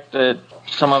the fact that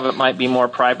some of it might be more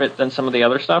private than some of the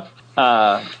other stuff.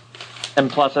 And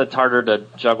plus, it's harder to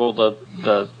juggle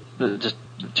the just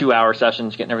 2-hour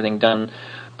sessions, getting everything done.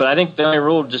 But I think the only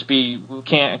rule would just be we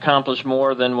can't accomplish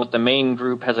more than what the main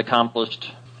group has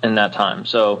accomplished in that time.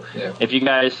 So if you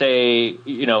guys say,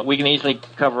 we can easily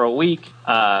cover a week,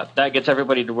 that gets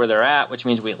everybody to where they're at, which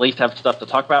means we at least have stuff to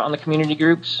talk about on the community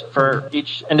groups for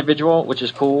each individual, which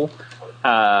is cool.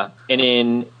 And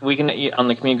then we can, on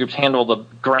the community groups, handle the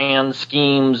grand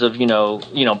schemes of,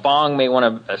 Bong may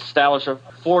want to establish a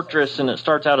fortress, and it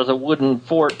starts out as a wooden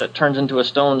fort that turns into a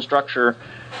stone structure.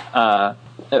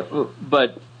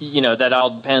 But, that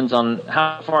all depends on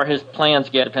how far his plans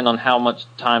get, depend on how much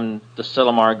time the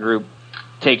Silmar group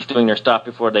takes doing their stuff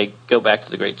before they go back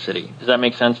to the Great City. Does that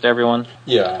make sense to everyone?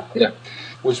 Yeah. Yeah.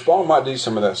 Which Bong might do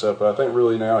some of that stuff, but I think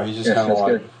really now he's just kind of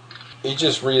like, he's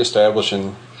just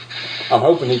reestablishing. I'm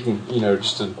hoping he can, he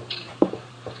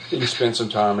can spend some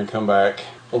time and come back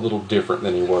a little different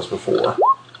than he was before.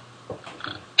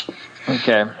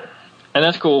 Okay. And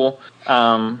that's cool.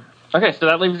 Okay, so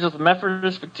that leaves us with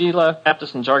Mephrodis, Victila,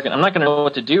 Aptus, and Jargon. I'm not going to know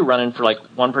what to do running for,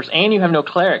 one person. And you have no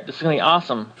cleric. This is going to be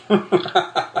awesome.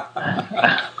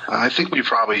 I think we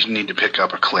probably need to pick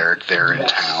up a cleric there in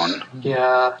town.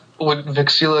 Yeah. Would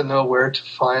Vixila know where to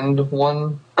find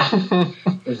one?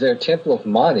 Is there a Temple of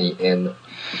Mani in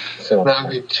Silmar? That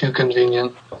would be too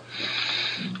convenient.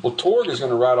 Well, Torg is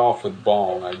going to ride off with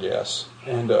Bong, I guess.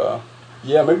 And,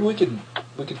 maybe we could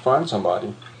find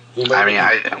somebody.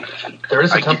 There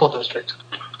is a temple district.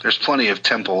 There's plenty of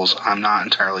temples. I'm not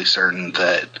entirely certain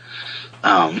that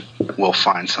we'll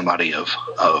find somebody of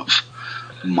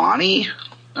Mani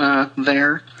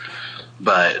there,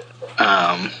 but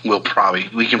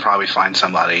we can probably find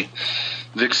somebody.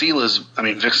 Vixila's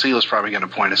probably going to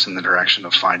point us in the direction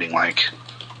of finding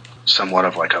somewhat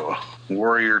of a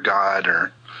warrior god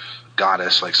or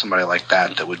goddess, somebody like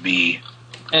that would be.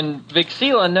 And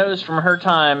Vixila knows from her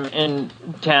time in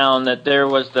town that there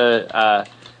was the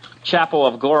Chapel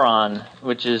of Goron,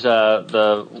 which is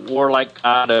the warlike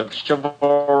god of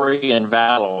chivalry and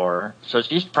valor. So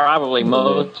she's probably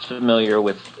most familiar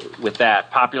with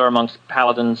that, popular amongst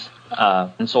paladins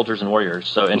and soldiers and warriors.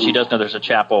 So, and she does know there's a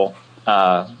chapel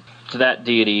to that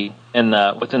deity within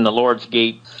the Lord's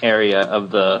Gate area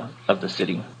of the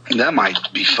city. That might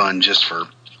be fun just for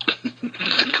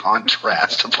the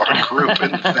contrast of our group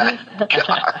and that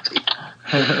guy.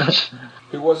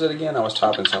 Who was it again? I was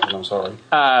typing something. I'm sorry.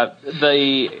 Let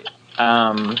me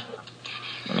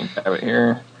grab it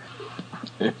here.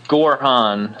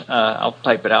 Gorhan. I'll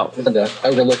type it out. And, I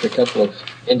overlooked a couple of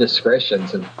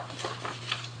indiscretions and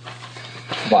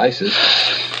vices.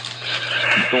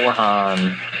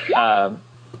 Gorhan.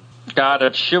 God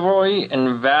of chivalry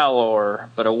and valor,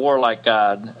 but a warlike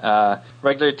god,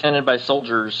 regularly attended by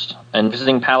soldiers and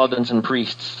visiting paladins and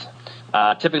priests.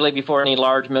 Typically, before any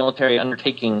large military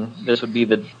undertaking, this would be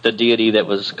the deity that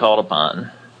was called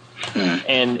upon.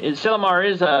 And Silmar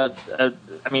is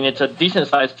it's a decent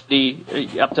sized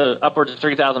city, upwards of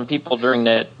 3,000 people during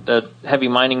the heavy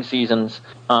mining seasons.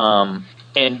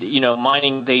 And,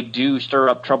 mining, they do stir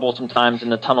up trouble sometimes in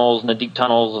the tunnels and the deep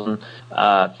tunnels and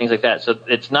things like that. So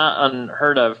it's not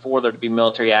unheard of for there to be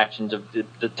military actions of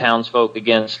the townsfolk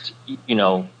against,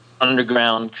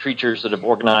 underground creatures that have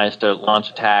organized to launch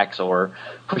attacks or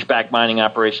push back mining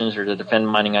operations or to defend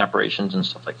mining operations and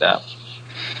stuff like that.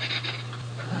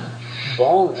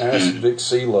 Bong asked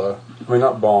Vixila,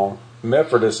 not Bong,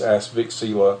 Mephrodis asked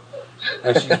Vixila,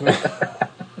 as she's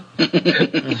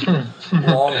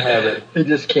long habit. He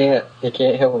just can't. He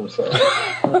can't help himself.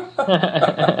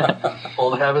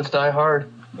 Old habits die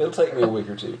hard. It'll take me a week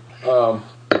or two.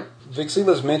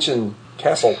 Vixila's mentioned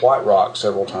Castle White Rock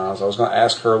several times. I was going to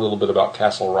ask her a little bit about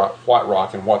Castle White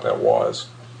Rock and what that was.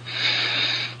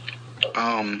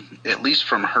 At least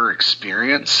from her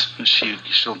experience,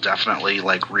 she'll definitely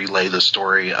relay the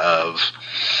story of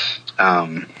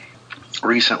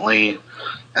recently,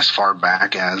 as far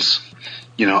back as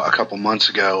a couple months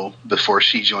ago, before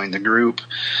she joined the group.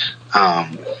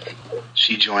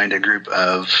 She joined a group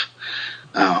of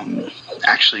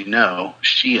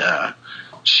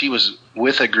she was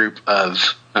with a group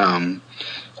of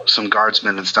some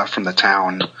guardsmen and stuff from the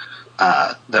town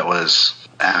that was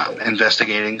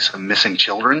investigating some missing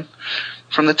children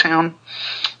from the town,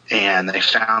 and they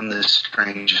found this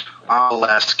strange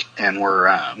obelisk and were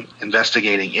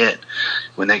investigating it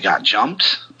when they got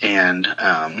jumped, and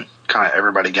kind of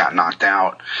everybody got knocked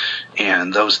out,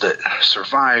 and those that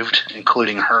survived,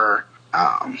 including her,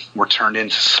 were turned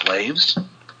into slaves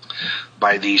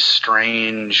by these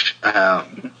strange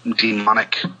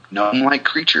demonic gnome-like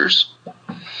creatures.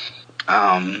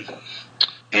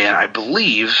 And I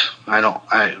believe,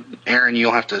 Aaron,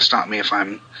 you'll have to stop me if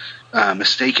I'm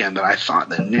mistaken, but I thought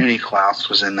that Nuniklaus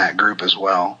was in that group as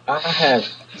well. I have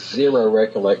zero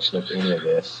recollection of any of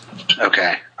this.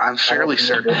 Okay, I'm fairly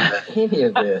certain that any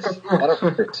of this. I don't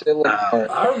remember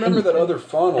I remember that other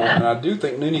funnel, and I do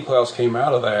think Nuniklaus came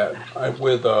out of that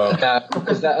with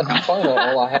because that other funnel,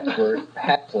 all I had were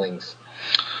halflings.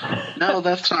 No,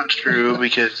 that's not true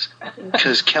because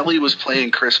Kelly was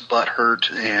playing Chris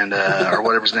Butthurt and or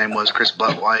whatever his name was, Chris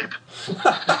Buttwipe.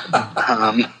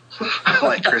 I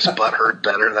like Chris Butthurt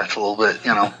better. That's a little bit,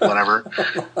 whatever.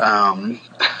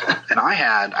 And I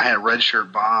had Red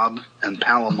Shirt Bob and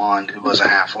Palamon, who was a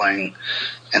halfling,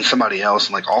 and somebody else,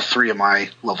 and like all three of my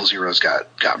level zeros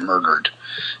got murdered,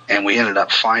 and we ended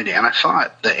up finding. And I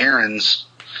thought the errands.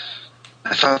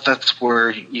 I thought that's where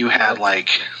you had like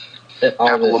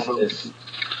Papillamundus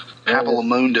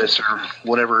or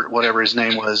whatever his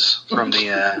name was from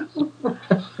the.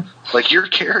 Like your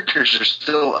characters are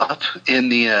still up in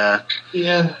the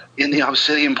in the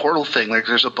Obsidian Portal thing. Like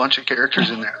there's a bunch of characters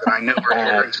in there that I know are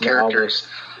Aaron's characters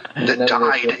that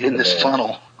died in this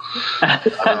funnel.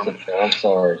 I'm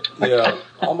sorry. Yeah,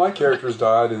 all my characters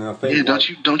died, and I think. Yeah,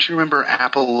 don't you remember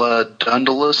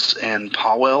Dundalus and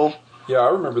Powell? Yeah,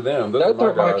 I remember them. Those are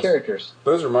are my guys. Characters.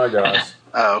 Those are my guys.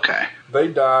 Oh, okay. They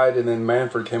died, and then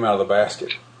Manfred came out of the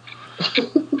basket.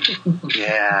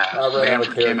 Yeah,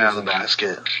 Manfred came out of the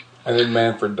basket. And then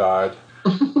Manfred died.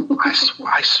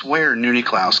 I swear Nudie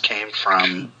Klaus came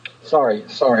from... Sorry.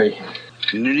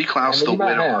 Nudie Klaus the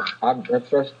Widower.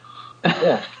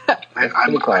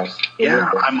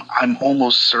 I'm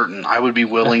almost certain. I would be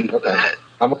willing to bet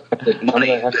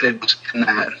money that it was in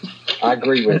that. I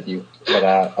agree with you, but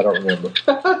I don't remember.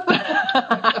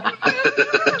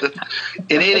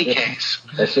 In any case...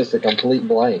 That's just a complete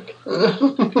blank.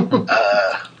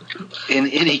 In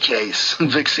any case,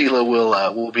 Vixila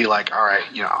will be like, all right,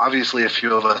 obviously a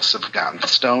few of us have gotten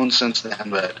stoned since then,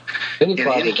 but in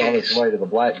any case, on his way to the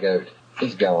Black Goat.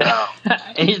 He's going.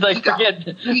 And he's like, forget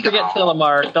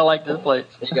Sillamar. Don't like this place.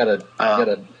 You gotta.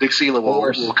 Vixila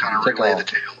will kind of relay the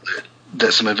tale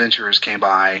that some adventurers came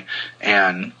by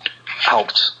and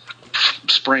helped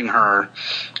spring her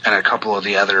and a couple of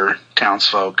the other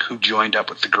townsfolk who joined up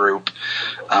with the group,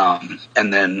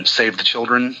 and then saved the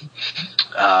children.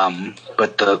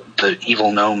 But the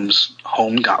evil gnome's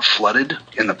home got flooded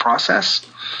in the process.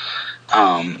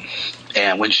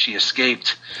 And when she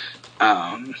escaped,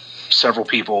 several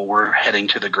people were heading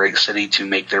to the great city to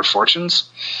make their fortunes.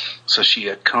 So she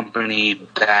accompanied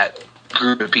that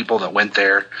group of people that went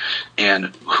there,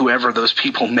 and whoever those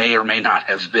people may or may not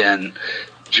have been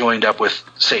joined up with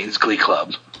Satan's Glee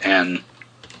Club, and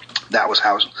that was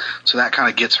how. So that kind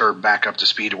of gets her back up to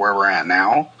speed to where we're at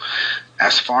now.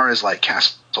 As far as like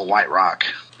Castle White Rock,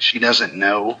 she doesn't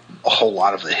know a whole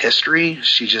lot of the history.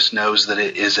 She just knows that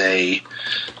it is a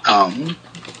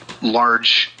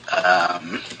large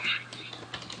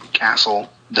castle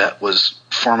that was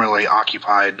formerly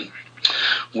occupied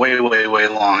way, way, way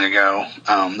long ago.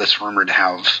 That's rumored to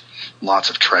have lots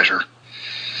of treasure.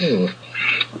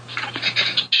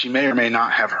 She may or may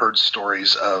not have heard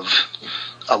stories of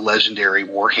a legendary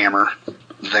warhammer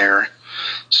there,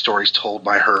 stories told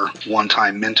by her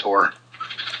one-time mentor,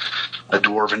 a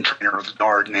dwarven trainer of the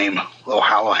guard named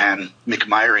O'Halloran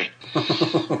McMyrie.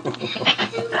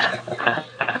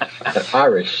 An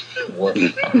Irish war.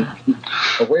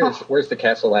 Where's the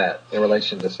castle at in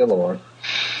relation to Sillamar?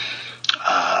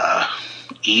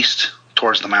 East,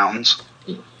 towards the mountains.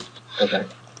 Okay.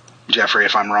 Jeffrey,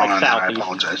 if I'm wrong like on that, I southeast.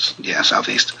 apologize. Yeah,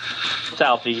 southeast.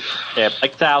 Southeast. Yeah,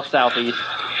 like southeast.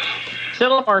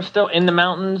 Sillamar is still in the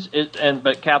mountains,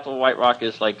 but Castle White Rock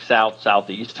is like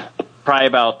southeast. Probably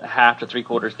about half to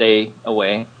 3/4 day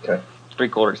away. Okay.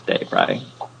 3/4 day, probably,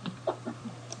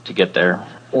 to get there.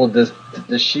 Well, does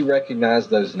she recognize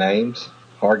those names,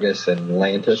 Hargus and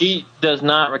Lantis? She does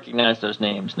not recognize those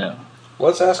names, no.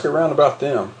 Let's ask around about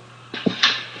them.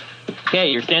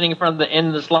 Okay, you're standing in front of the inn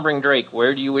of the Slumbering Drake.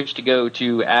 Where do you wish to go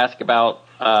to ask about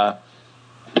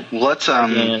Let's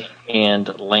and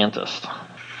Lantis?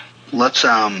 Let's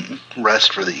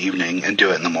rest for the evening and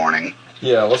do it in the morning.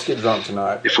 Yeah, let's get drunk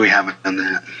tonight. If we haven't done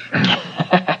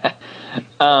that.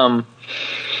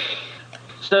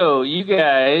 So you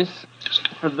guys,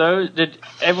 for those, did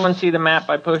everyone see the map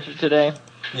I posted today?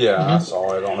 Yeah, I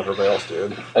saw it. I don't know if everybody else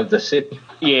did. Of the city?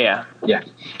 Yeah. Yeah.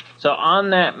 So on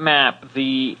that map,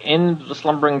 the inn of the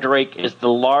Slumbering Drake is the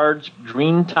large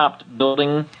green-topped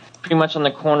building, pretty much on the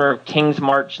corner of King's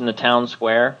March and the town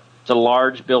square. It's a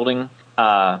large building.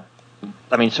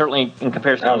 Certainly in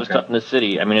comparison to other stuff in the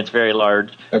city. It's very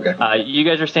large. Okay. You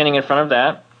guys are standing in front of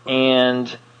that,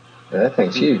 and that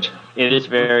thing's huge. It is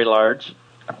very large.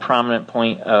 A prominent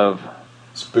point of...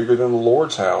 It's bigger than the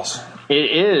Lord's house. It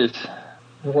is.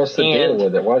 What's the deal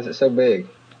with it? Why is it so big?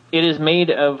 It is made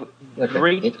of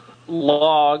great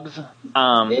logs.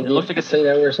 It looks like a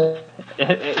casino or something.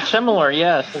 Similar,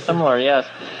 yes.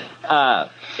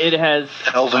 It has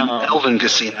Elven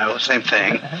Casino, same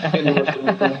thing.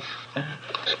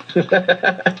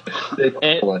 They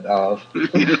call it off.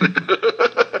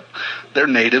 They're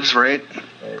natives, right?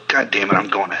 God damn it, I'm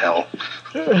going to hell.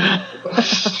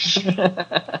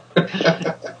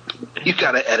 You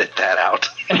gotta edit that out.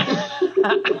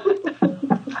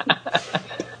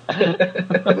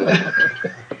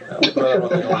 I'm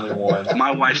the only one.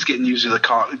 My wife's getting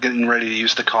ready to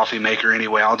use the coffee maker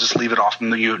anyway. I'll just leave it off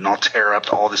mute and I'll tear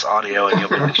up all this audio, and you'll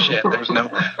be like, "Shit, there's no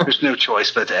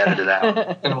choice but to edit it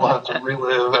out." And we'll have to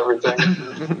relive everything.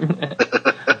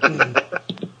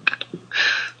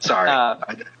 Sorry.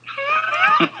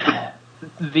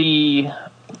 The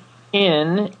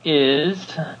inn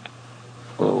is.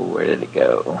 Oh, where did it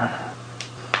go?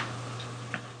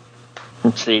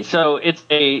 Let's see. So it's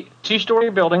a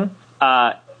 2-story building.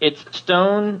 It's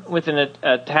stone with an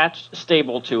attached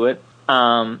stable to it.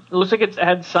 It looks like it's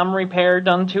had some repair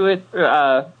done to it.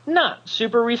 Not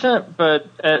super recent, but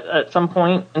at some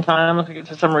point in time, looks like it's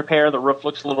had some repair. The roof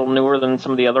looks a little newer than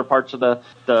some of the other parts of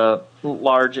the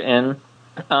large inn.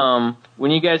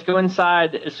 When you guys go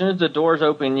inside, as soon as the doors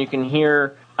open, you can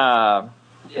hear some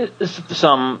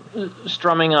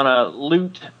strumming on a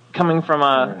lute coming from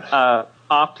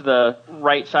off to the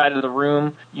right side of the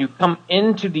room. You come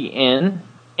into the inn,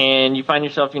 and you find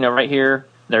yourself, right here.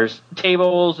 There's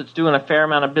tables. It's doing a fair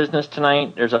amount of business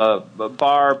tonight. There's a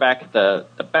bar back at the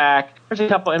back. There's a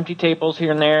couple empty tables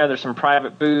here and there. There's some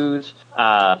private booths.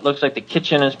 Looks like the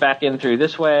kitchen is back in through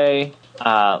this way.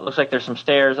 Looks like there's some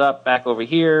stairs up back over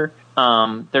here.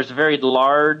 There's a very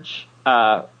large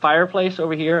fireplace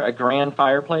over here, a grand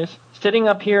fireplace. Sitting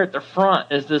up here at the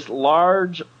front is this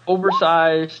large,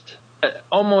 oversized,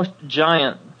 almost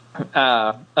giant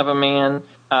of a man,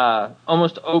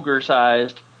 almost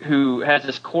ogre-sized, who has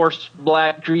this coarse,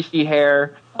 black, greasy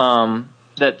hair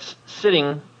that's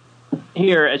sitting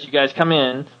here as you guys come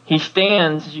in. He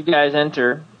stands as you guys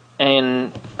enter,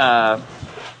 and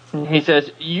he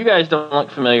says, "You guys don't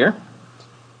look familiar."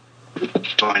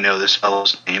 Do I know this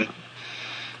fellow's name?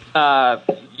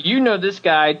 You know this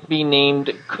guy to be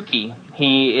named Cookie.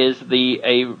 He is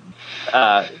a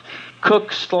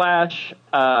cook slash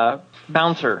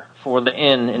bouncer for the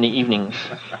inn in the evenings.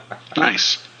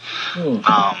 Nice.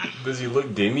 Does he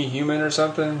look demi-human or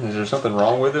something? Is there something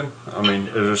wrong with him? I mean,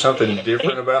 is there something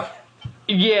different about him?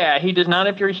 Yeah, he does not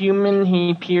appear human.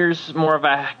 He appears more of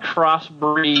a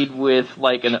crossbreed with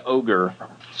like an ogre.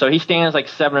 So he stands like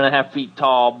 7.5 feet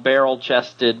tall,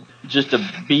 barrel-chested, just a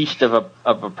beast of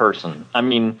a person. I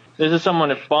mean, this is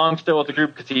someone, if Bong's still with the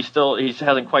group, because he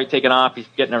hasn't quite taken off, he's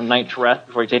getting a night's rest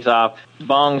before he takes off,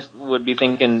 Bong would be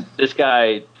thinking, this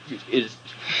guy is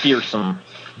fearsome.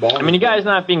 I mean, the guy's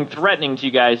not being threatening to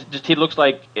you guys, just he looks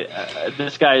like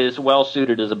this guy is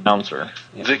well-suited as a bouncer.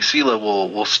 Vixila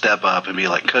will step up and be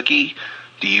like, "Cookie,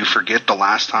 do you forget the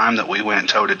last time that we went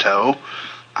toe-to-toe?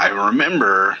 I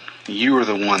remember you were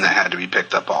the one that had to be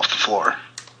picked up off the floor."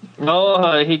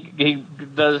 Oh, he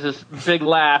does this big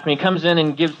laugh, and he comes in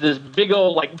and gives this big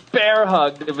old, like, bear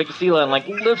hug to Vixila and, like,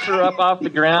 lifts her up off the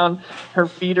ground. Her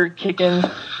feet are kicking,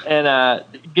 and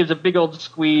gives a big old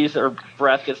squeeze. Her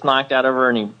breath gets knocked out of her,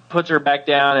 and he puts her back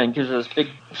down and gives her this big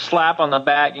slap on the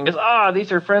back and goes,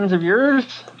 these are friends of yours?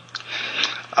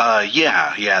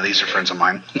 Yeah, these are friends of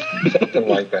mine. Something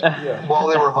like that. Yeah. While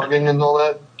they were hugging and all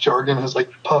that, Jargon has, like,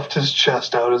 puffed his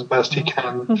chest out as best he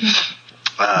can.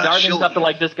 Jargon's up to,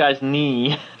 like, this guy's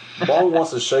knee. Bong wants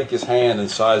to shake his hand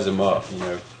and size him up,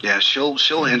 Yeah,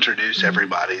 she'll introduce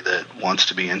everybody that wants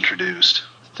to be introduced.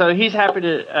 So he's happy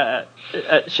to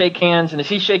shake hands, and as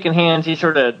he's shaking hands, he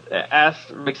sort of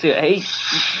asks Vixila, "Hey,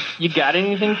 you got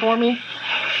anything for me?"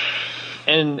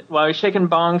 And while he's shaking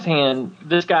Bong's hand,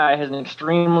 this guy has an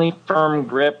extremely firm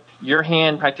grip. Your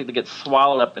hand practically gets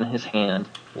swallowed up in his hand.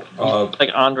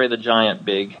 Like Andre the Giant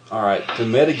big. All right, to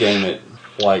metagame it,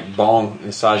 like Bong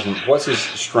is sizing, what's his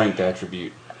strength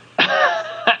attribute?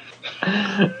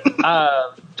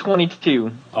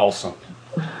 22. Awesome.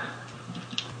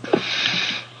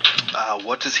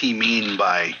 What does he mean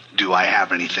by, do I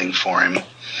have anything for him?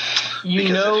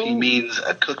 Because if he means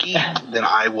a cookie, then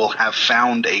I will have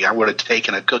I would have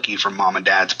taken a cookie from Mom and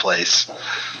Dad's place,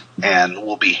 and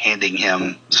we'll be handing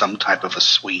him some type of a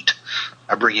sweet.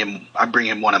 I bring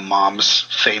him one of Mom's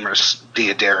famous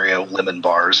Diodario lemon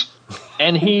bars.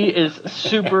 And he is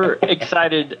super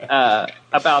excited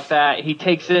about that. He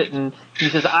takes it and he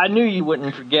says, "I knew you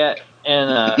wouldn't forget."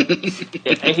 and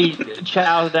he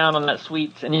chows down on that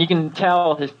sweets, and you can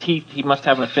tell his teeth. He must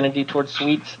have an affinity towards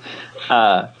sweets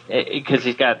because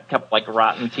he's got a couple like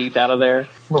rotten teeth out of there.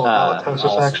 Little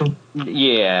satisfaction.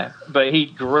 Yeah, but he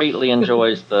greatly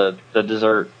enjoys the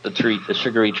dessert, the treat, the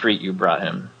sugary treat you brought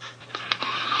him.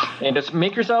 And just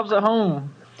make yourselves at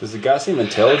home. Does the guy seem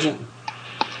intelligent?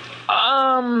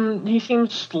 He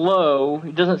seems slow.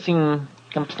 He doesn't seem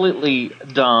completely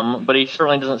dumb, but he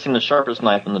certainly doesn't seem the sharpest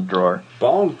knife in the drawer.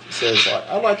 Bong says,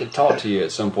 I'd like to talk to you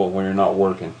at some point when you're not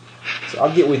working. So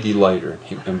I'll get with you later.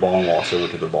 And Bong walks over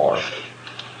to the bar.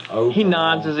 Oh, he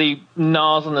nods as he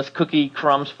gnaws on this cookie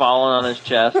crumbs falling on his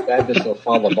chest. I just will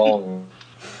follow Bong.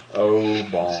 Oh,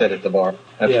 Bong. Sit at the bar.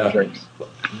 Have some drinks.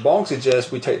 Bong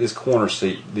suggests we take these corner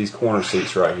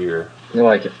seats right here. You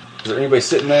like it? Is there anybody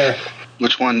sitting there?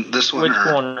 Which one? This one? Which or?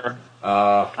 corner?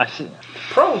 I see.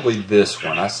 Probably this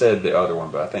one. I said the other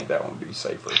one, but I think that one would be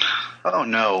safer. Oh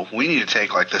no, we need to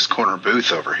take like this corner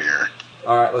booth over here.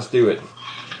 All right, let's do it.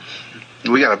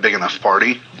 We got a big enough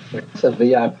party. It's a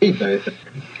VIP booth.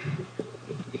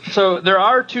 So there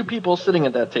are two people sitting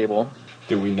at that table.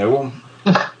 Do we know them?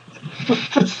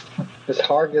 It's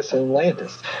Hargis and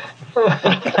Lantis.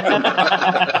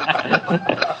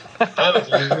 That is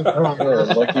easy.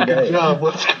 Lucky Good day. job.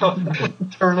 Let's go.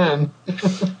 Turn in.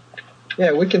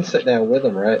 Yeah, we can sit down with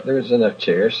them, right? There's enough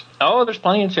chairs. Oh, there's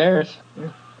plenty of chairs.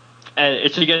 And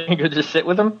is she going to go just sit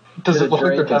with them? Does Get it look a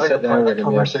like they're drink and having a sit down with private him,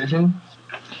 conversation?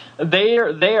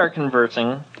 They are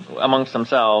conversing amongst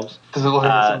themselves. Does it look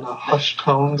like it's in hushed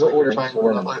tones? What Like order they're trying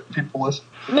for to them? let people listen?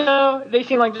 No, they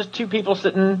seem like just two people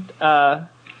sitting.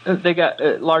 They got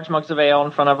large mugs of ale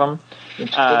in front of them. Give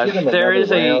them there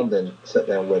is a round and sit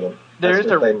down with them. there That's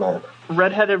is what a they mind.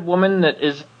 redheaded woman that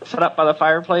is set up by the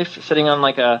fireplace, sitting on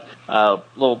like a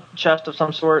little chest of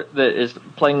some sort that is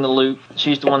playing the lute.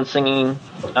 She's the one singing,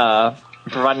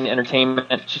 providing the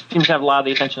entertainment. She seems to have a lot of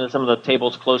the attention of some of the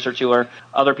tables closer to her.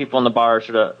 Other people in the bar are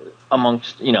sort of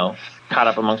caught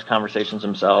up amongst conversations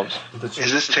themselves.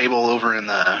 Is this table over in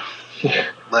the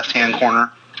left-hand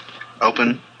corner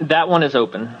open? That one is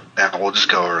open. Yeah, we'll just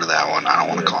go over to that one. I don't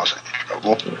want to cause any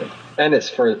trouble. And it's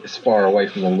far away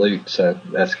from the loot, so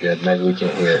that's good. Maybe we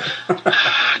can't hear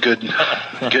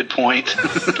it. Good point.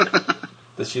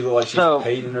 Does she look like she's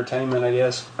paid entertainment, I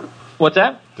guess? What's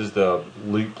that? Does the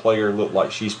lute player look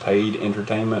like she's paid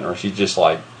entertainment, or she's just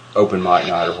like open mic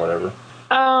night or whatever?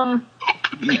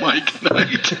 Mic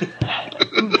night.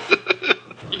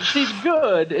 She's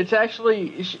good. It's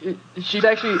actually she's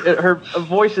actually her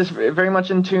voice is very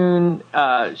much in tune.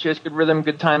 She has good rhythm,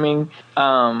 good timing.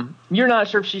 You're not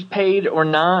sure if she's paid or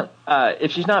not.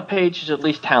 If she's not paid, she's at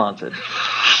least talented.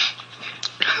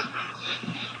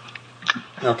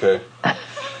 Okay.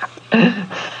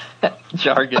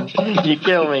 Jargon, you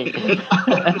kill me.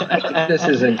 This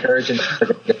is encouraging her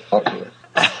to get popular.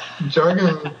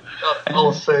 Jargon,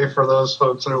 I'll say for those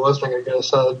folks that are listening, I guess.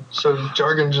 So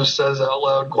Jargon just says out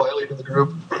loud quietly to the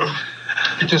group,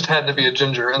 "It just had to be a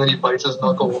ginger," and then he bites his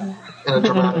knuckle in a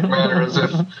dramatic manner as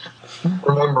if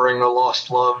remembering a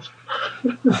lost love.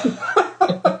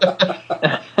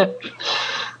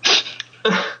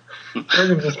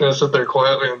 Jargon's just going to sit there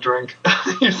quietly and drink.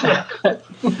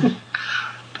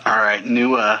 All right,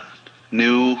 new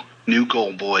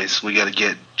goal, boys. We got to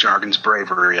get Jargon's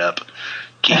bravery up.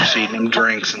 Keep feeding him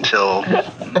drinks until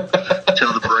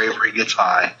the bravery gets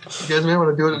high. You guys may want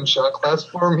to do it in shot class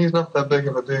for him. He's not that big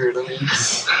of a dude. I mean,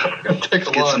 it's going to take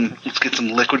a lot. Let's get some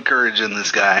liquid courage in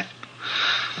this guy.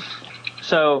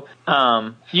 So,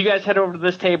 you guys head over to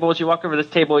this table. As you walk over to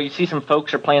this table, you see some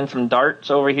folks are playing some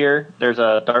darts over here. There's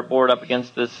a dartboard up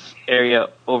against this area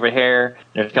over here.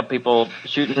 There's a couple people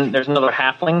shooting. There's another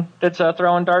halfling that's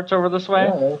throwing darts over this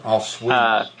way. Oh, sweet.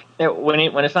 When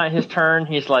it's not his turn,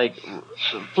 he's like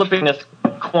flipping this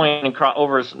coin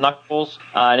over his knuckles,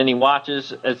 and then he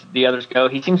watches as the others go.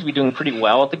 He seems to be doing pretty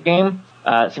well at the game.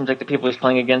 It seems like the people he's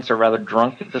playing against are rather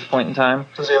drunk at this point in time.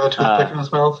 Does he have a toothpick in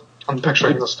his mouth? I'm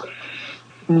picturing this.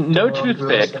 No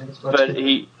toothpick, but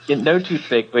he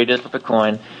does flip a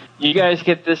coin. You guys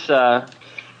get this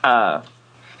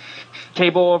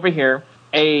table over here.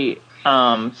 A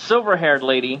silver-haired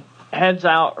lady heads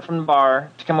out from the bar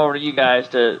to come over to you guys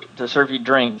to serve you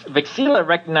drinks. Vixila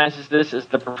recognizes this as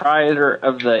the proprietor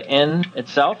of the inn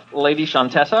itself, Lady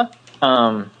Shantessa.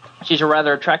 She's a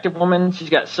rather attractive woman. She's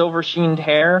got silver-sheened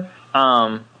hair,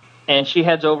 and she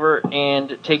heads over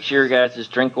and takes your guys'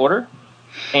 drink order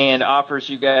and offers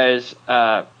you guys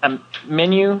a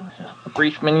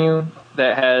brief menu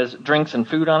that has drinks and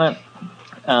food on it.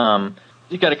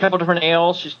 She's got a couple different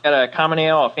ales. She's got a common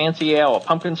ale, a fancy ale, a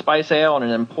pumpkin spice ale, and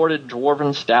an imported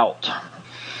dwarven stout.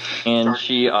 And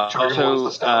she Jargon also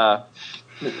wants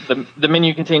the the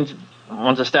menu contains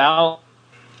wants a stout.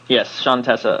 Yes,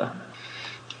 Shantessa.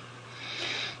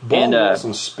 Bong And wants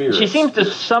some spirits. she seems to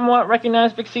somewhat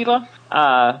recognize Vixila,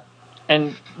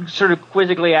 and sort of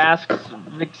quizzically asks,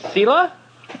 "Vixila?"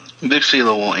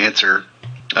 Vixila will answer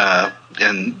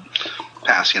and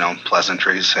pass,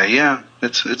 pleasantries. Say, yeah,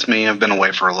 it's me. I've been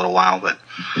away for a little while, but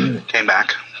came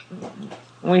back.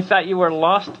 We thought you were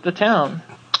lost to the town.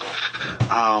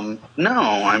 No,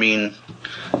 I mean,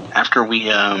 after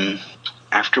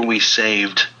we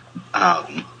saved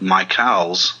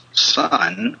Michael's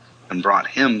son and brought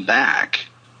him back,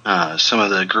 some of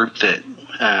the group that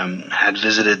had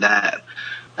visited that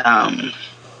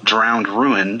drowned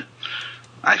ruin,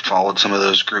 I followed some of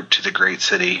those group to the great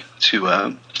city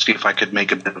to see if I could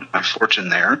make a bit of my fortune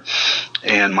there.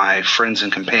 And my friends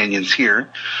and companions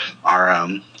here are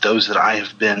those that I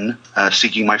have been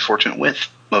seeking my fortune with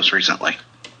most recently.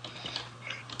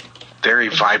 Very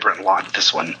vibrant lot,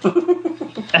 this one.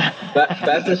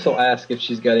 Baptist will ask if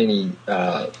she's got any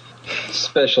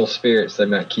special spirits they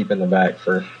might keep in the back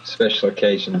for special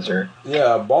occasions or.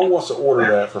 Yeah, Bong wants to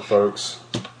order that for folks.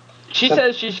 She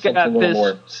says she's got something a little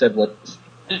this. more siblings.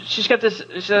 She's got this.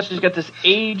 She says she's got this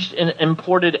aged and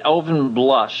imported elven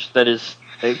blush that is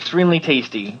extremely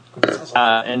tasty,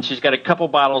 and she's got a couple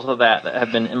bottles of that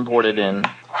have been imported in.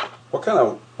 What kind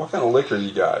of liquor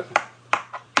you got?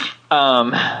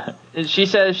 She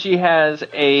says she has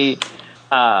a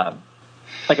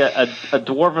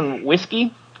dwarven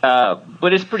whiskey,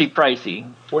 but it's pretty pricey.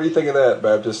 What do you think of that,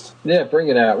 Baptist? Yeah, bring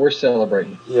it out. We're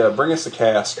celebrating. Yeah, bring us the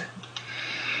cask.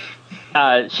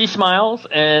 She smiles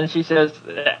and she says,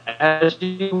 "As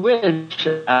you wish.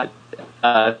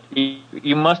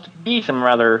 You must be some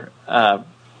rather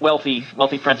wealthy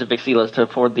friends of Vixila's to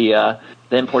afford the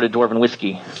imported dwarven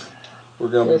whiskey." We're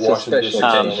going to be It's a watching this.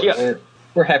 special occasion.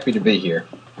 We're happy to be here.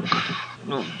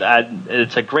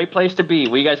 It's a great place to be.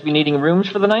 Will you guys be needing rooms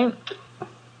for the night?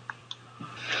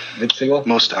 Vixila?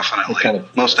 Most definitely. What kind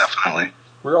of- Most definitely.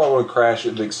 We're all going to crash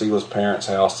at Vic Seala's parents'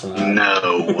 house tonight.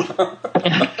 No.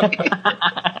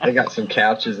 They got some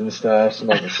couches and stuff.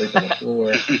 Somebody can sleep on the floor.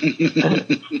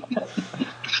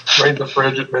 Raid the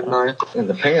fridge at midnight. And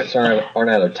the parents aren't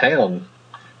out of town,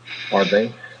 are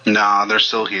they? Nah, they're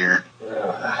still here.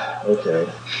 Okay.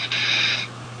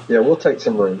 Yeah, we'll take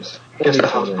some rooms. I guess the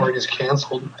house party's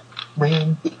canceled.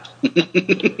 Man.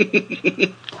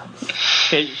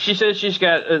 Okay, she says she's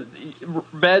got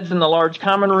beds in the large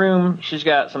common room. She's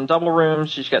got some double rooms.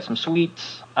 She's got some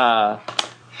suites. You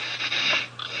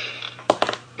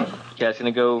guys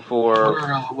gonna go for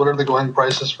What are the going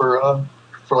prices for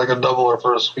like a double or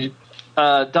for a suite?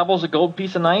 double's a gold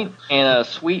piece a night, and a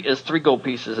suite is 3 gold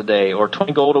pieces a day, or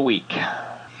 20 gold a week.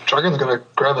 Dragon's gonna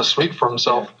grab a suite for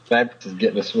himself. Baptist is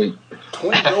getting a suite.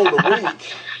 20 gold a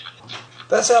week.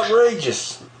 That's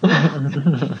outrageous.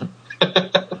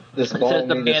 This It ball says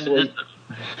the needs a band suite.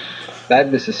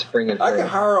 Baptist is springing I for could it.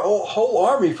 hire a whole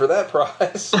army for that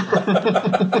price.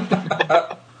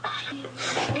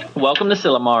 Welcome to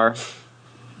Sillamar.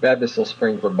 Baptist will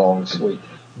spring for Bong suite.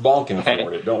 Bong can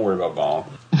afford it. Don't worry about Bong.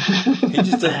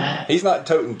 He's not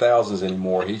toting thousands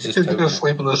anymore. He's just He's gonna toting.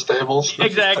 sleep in the stables.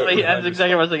 Exactly. That's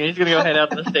exactly what I was thinking. He's gonna go head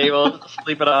out to the stable,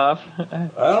 sleep it off. I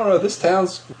don't know. This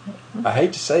town's. I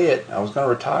hate to say it. I was going to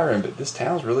retire him, but this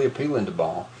town's really appealing to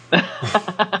Bong.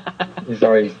 He's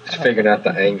already figuring out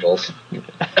the angles.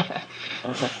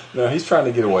 No, he's trying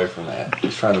to get away from that.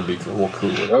 He's trying to be a little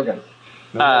cooler. Okay.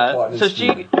 No more plotting So and she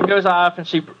scheming. goes off and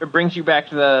she brings you back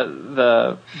to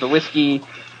the whiskey,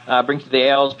 brings you the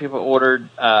ales people ordered.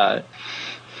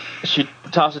 She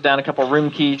tosses down a couple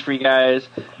room keys for you guys.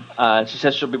 She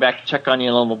says she'll be back to check on you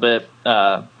in a little bit.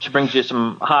 She brings you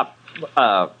some hot,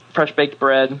 fresh baked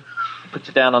bread, puts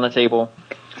it down on the table,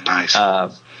 Nice.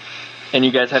 and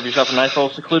you guys have yourself a nice little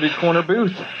secluded corner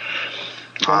booth.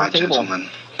 Corner table. Gentlemen,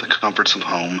 the comforts of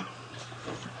home.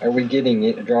 Are we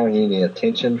drawing any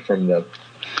attention from the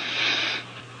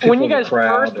people When you in the guys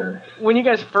crowd? Or? when you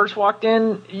guys first walked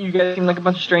in, you guys seemed like a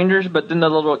bunch of strangers, but then the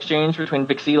little exchange between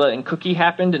Vixila and Cookie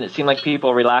happened, and it seemed like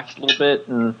people relaxed a little bit,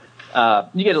 and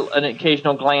you get an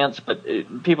occasional glance, but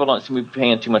people don't seem to be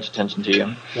paying too much attention to you.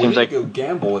 We Seems need like to go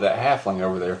gamble with that halfling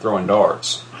over there throwing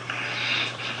darts.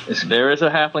 there is a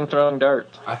halfling throwing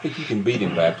darts. I think you can beat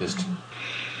him, Baptist.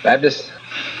 Baptist?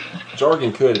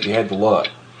 Jargon could if he had the luck.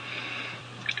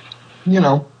 You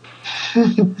know.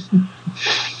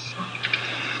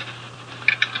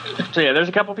 So yeah, there's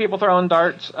a couple people throwing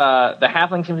darts. The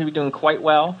halfling seems to be doing quite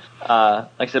well. Like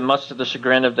I said, much to the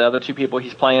chagrin of the other 2 people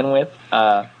he's playing with.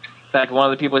 In fact,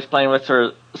 one of the people he's playing with sort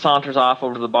of saunters off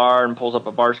over to the bar and pulls up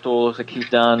a bar stool. Looks like he's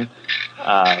done.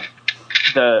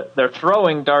 they're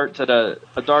throwing darts at a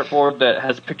dartboard that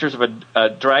has pictures of a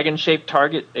dragon-shaped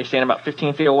target. They stand about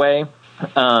 15 feet away,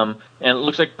 and it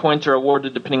looks like points are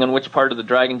awarded depending on which part of the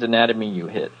dragon's anatomy you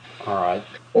hit. All right.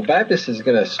 Well, Baptist is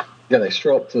gonna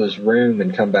stroll up to his room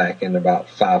and come back in about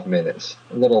 5 minutes.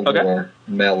 A little more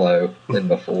mellow than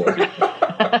before.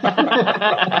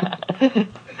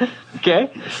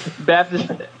 Okay.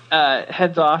 Baptist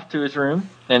heads off to his room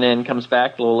and then comes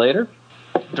back a little later.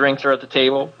 Drinks are at the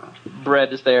table.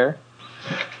 Bread is there.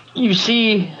 You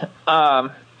see,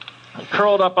 curled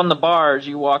up on the bar as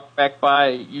you walk back by,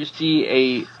 you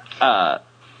see a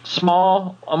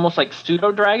small, almost like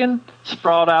pseudo-dragon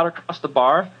sprawled out across the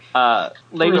bar.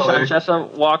 Lady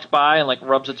Sanchessa walks by and like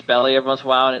rubs its belly every once in a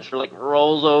while, and it sort of like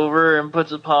rolls over and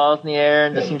puts its paws in the air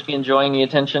and just seems to be enjoying the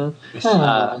attention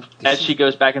as she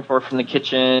goes back and forth from the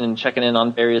kitchen and checking in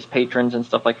on various patrons and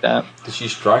stuff like that. Does she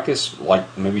strike us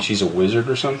like maybe she's a wizard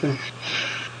or something?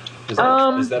 Is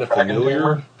that a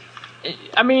familiar?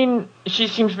 I mean, she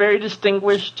seems very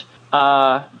distinguished.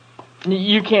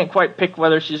 You can't quite pick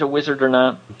whether she's a wizard or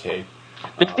not. Okay.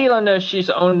 Vixila knows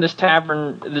she's owned this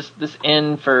tavern, this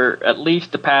inn, for at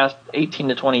least the past 18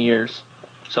 to 20 years.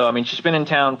 So, I mean, she's been in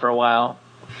town for a while.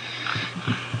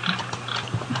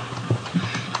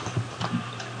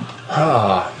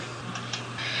 Are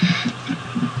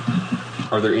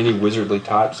there any wizardly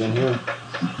types in here?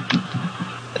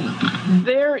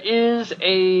 There is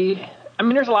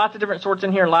there's lots of different sorts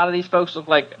in here. A lot of these folks look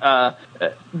like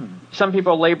some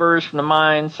people laborers from the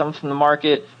mines, some from the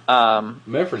market.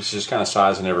 Mefford's just kind of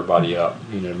sizing everybody up,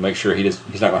 to make sure he's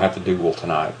not going to have to duel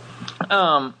tonight.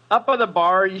 Up by the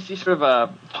bar, you see sort of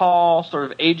a tall,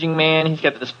 sort of aging man. He's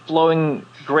got this flowing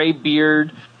gray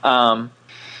beard.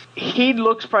 He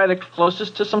looks probably the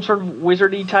closest to some sort of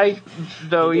wizardy type,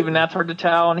 though even that's hard to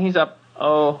tell. And he's up,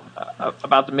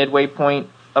 about the midway point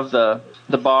of the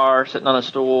bar, sitting on a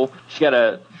stool. He's got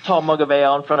a tall mug of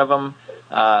ale in front of him.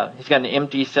 He's got an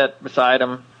empty set beside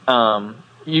him.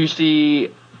 You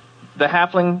see the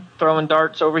halfling throwing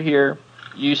darts over here.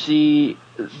 You see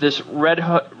this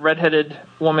redheaded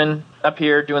woman up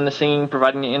here doing the singing,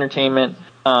 providing the entertainment.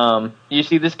 You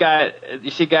see this guy.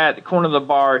 You see a guy at the corner of the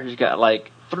bar who's got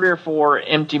like 3 or 4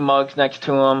 empty mugs next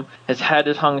to him. His head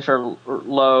is hung sort of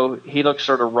low. He looks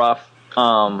sort of rough.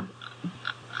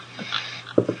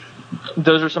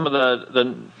 Those are some of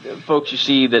the folks you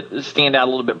see that stand out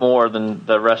a little bit more than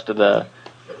the rest of the.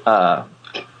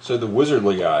 So the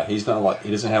wizardly guy, he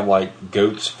doesn't have like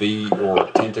goat's feet or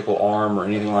tentacle arm or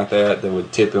anything like that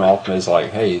would tip him off and it's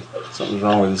like, hey, something's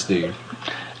wrong with this dude.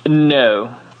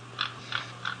 No.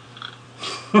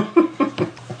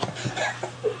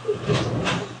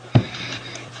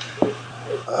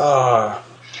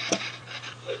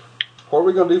 What are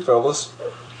we gonna do, fellas?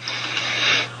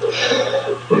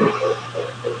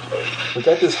 We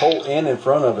got this whole inn in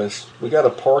front of us. We got a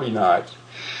party night.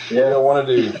 Yeah. What do I want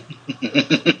to do?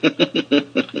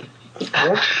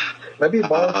 Maybe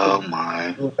Bob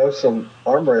could some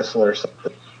arm wrestling or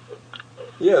something.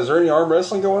 Yeah, is there any arm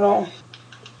wrestling going on?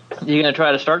 You gonna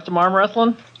try to start some arm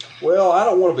wrestling? Well, I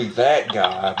don't want to be that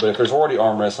guy, but if there's already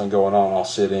arm wrestling going on, I'll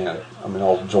sit in.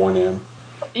 I'll join in.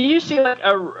 You see like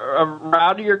a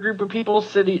rowdier group of people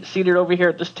seated over here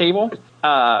at this table.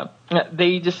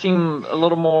 They just seem a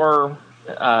little more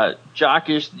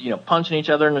jockish, punching each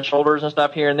other in the shoulders and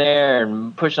stuff here and there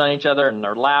and pushing on each other, and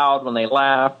they're loud when they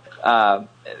laugh.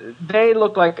 They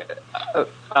look like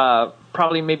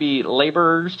probably maybe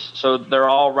laborers, so they're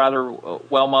all rather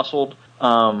well-muscled.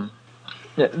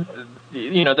 They're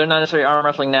not necessarily arm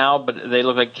wrestling now, but they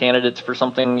look like candidates for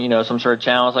something, some sort of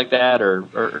challenge like that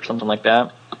or something like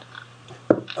that.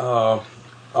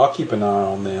 I'll keep an eye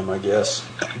on them, I guess.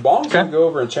 Bong's going to go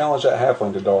over and challenge that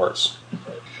halfling to darts.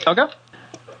 Okay.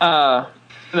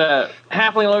 The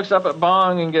halfling looks up at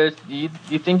Bong and goes, you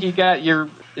think you're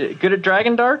good at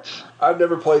dragon darts? I've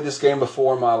never played this game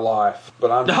before in my life,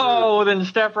 but I'm sure. Then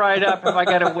step right up if I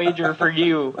got a wager for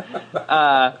you.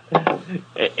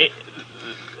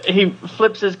 He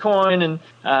flips his coin and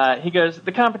he goes,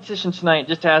 the competition tonight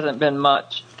just hasn't been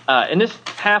much. And this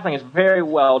halfling is very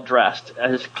well dressed.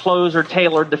 His clothes are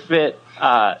tailored to fit.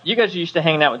 You guys are used to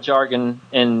hanging out with Jargon,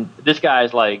 and this guy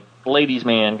is like ladies'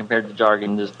 man compared to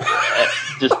Jargon. Just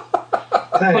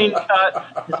clean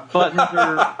cut. His buttons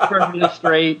are perfectly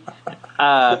straight.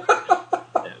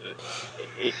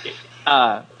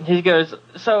 He goes,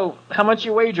 so how much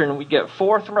you wagering? We get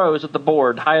 4 throws at the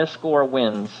board. Highest score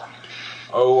wins.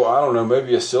 Oh, I don't know.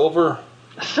 Maybe a silver?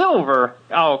 Silver?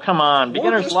 Oh, come on.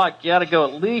 Beginner's luck. You got to go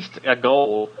at least a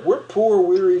gold. We're poor,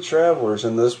 weary travelers,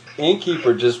 and this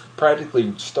innkeeper just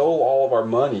practically stole all of our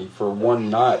money for one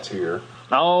night here.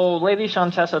 Oh, Lady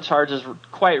Shantessa charges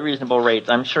quite reasonable rates.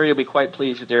 I'm sure you'll be quite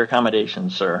pleased with your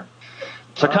accommodations, sir.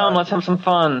 So come, let's have some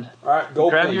fun. All right,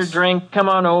 gold Grab piece. your drink, come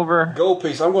on over. Gold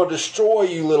piece. I'm going to destroy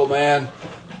you, little man.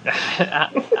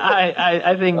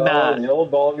 I think not. The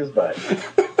old dog is back.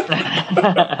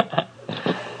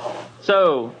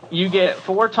 So you get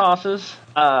 4 tosses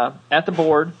at the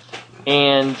board,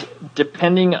 and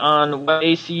depending on what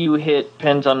AC you hit,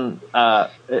 depends on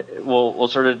will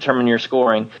sort of determine your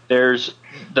scoring.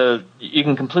 You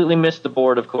can completely miss the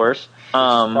board, of course.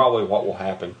 That's probably what will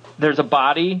happen. There's a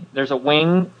body, there's a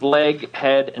wing, leg,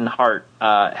 head, and heart.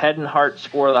 Head and heart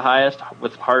score the highest,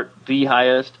 with heart the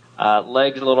highest.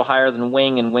 Legs a little higher than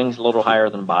wing, and wings a little higher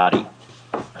than body.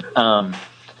 How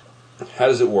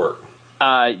does it work?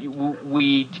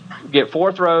 We get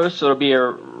 4 throws, so it'll be a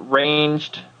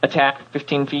ranged attack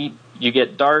 15 feet. You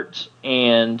get darts,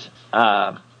 and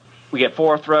we get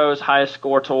 4 throws, highest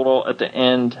score total at the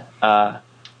end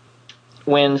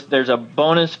wins. There's a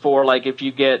bonus for, like, if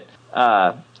you get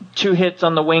 2 hits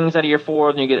on the wings out of your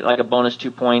 4, then you get, like, a bonus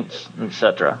 2 points,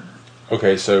 etc.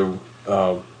 Okay, so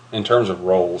in terms of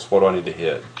rolls, what do I need to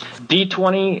hit?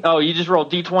 D20. Oh, you just roll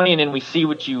D20, and then we see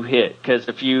what you hit. Because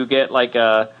if you get, like,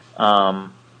 so,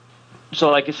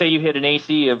 like, say you hit an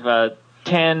AC of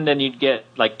 10, then you'd get,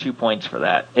 like, 2 points for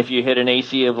that. If you hit an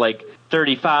AC of, like,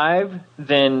 35,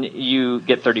 then you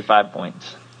get 35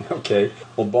 points. Okay.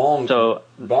 Well, Bong... So,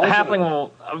 Bong's Halfling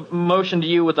will motion to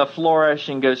you with a flourish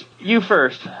and goes, you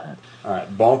first. All right.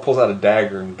 Bong pulls out a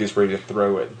dagger and gets ready to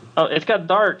throw it. Oh, it's got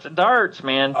darts. Darts,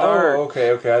 man. Darts. Oh, okay.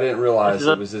 I didn't realize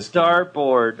it was this game.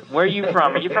 Dartboard. Where are you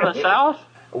from? Are you from the South?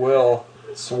 Well,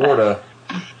 sorta.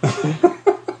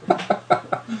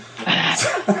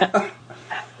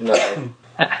 No.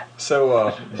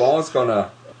 So, Bong's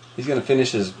he's gonna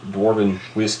finish his dwarven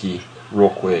whiskey real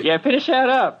quick. Yeah, finish that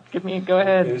up. Go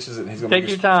ahead. Finishes it. He's gonna Take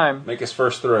your time. Make his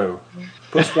first throw.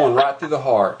 Puts one right through the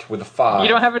heart with a 5. You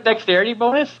don't have a dexterity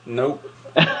bonus? Nope.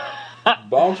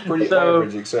 Bong's pretty So-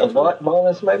 average, A except for... what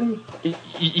bonus, maybe?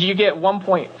 You get 1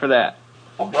 point for that.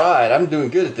 All right, I'm doing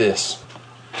good at this.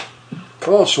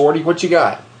 Come on, Shorty, what you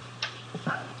got?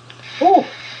 Oh,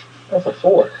 that's a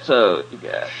 4. So you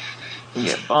get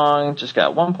Bong, just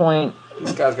got 1 point.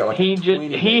 This guy's got like He a 20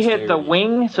 hit the dexterity.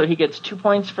 wing, so he gets 2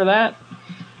 points for that.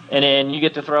 And then you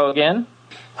get to throw again.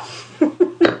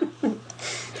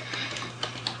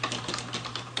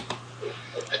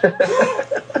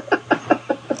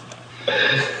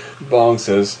 Bong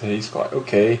says, he's like,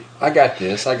 okay, I got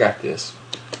this.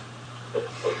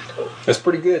 That's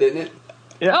pretty good, isn't it?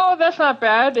 Oh, that's not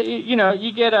bad.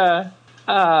 You get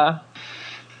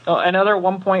another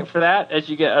 1 point for that as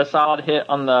you get a solid hit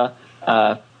on the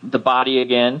body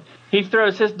again. He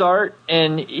throws his dart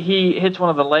and he hits one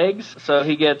of the legs, so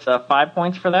he gets 5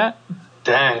 points for that.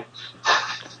 Dang.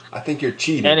 I think you're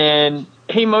cheating. And then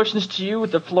he motions to you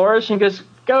with the flourish and goes,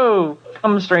 "Go,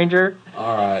 come, stranger."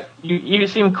 All right. You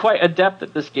seem quite adept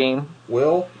at this game.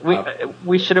 Well,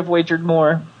 We should have wagered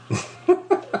more.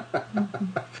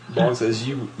 Bong says,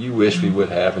 you wish we would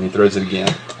have, and he throws it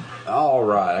again. All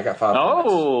right, I got 5 points.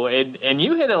 Oh, and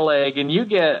you hit a leg, and you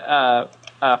get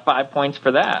 5 points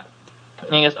for that.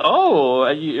 And he goes, "Oh,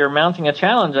 you're mounting a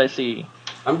challenge, I see."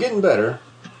 I'm getting better.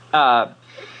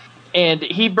 And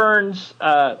he burns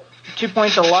 2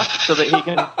 points of luck so that he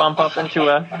can bump up into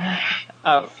a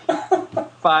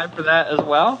 5 for that as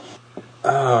well.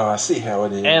 Oh, I see how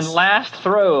it is. And last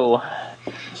throw.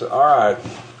 So, all right,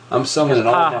 I'm summoning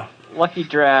all my... Lucky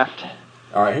draft.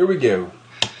 All right, here we go.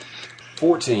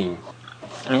 14.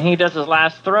 And he does his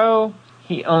last throw.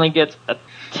 He only gets a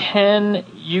 10.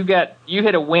 You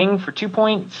hit a wing for 2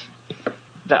 points.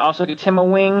 That also gets him a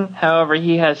wing. However,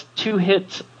 he has 2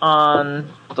 hits on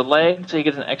the leg, so he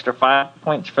gets an extra 5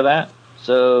 points for that.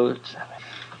 So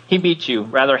he beats you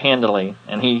rather handily,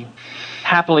 and he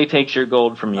happily takes your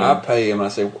gold from you. I pay him. I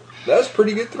say, that's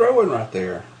pretty good throwing right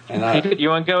there. And You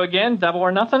want to go again? Double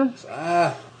or nothing?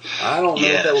 I don't know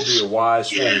if that would be a wise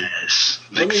thing. Yes.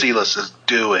 Vixila says,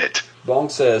 do it. Bong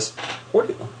says, let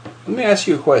me ask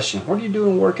you a question. What are you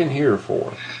doing working here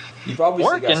for? You've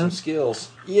obviously got some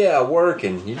skills. Yeah,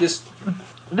 working. This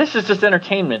is just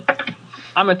entertainment.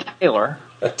 I'm a tailor.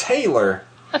 A tailor?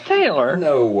 A tailor?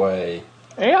 No way.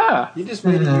 Yeah. You just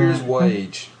made a year's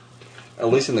wage. At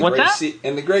least in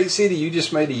the great city, you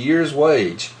just made a year's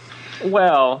wage.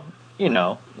 Well,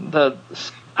 the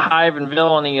hive and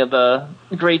villainy of the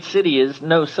great city is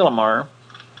no Silmar.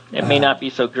 It may not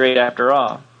be so great after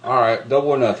all. All right, double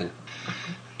or nothing.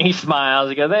 He smiles.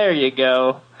 He goes, "There you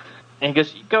go." And he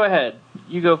goes, "Go ahead.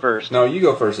 You go first." No, you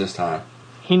go first this time.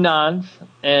 He nods,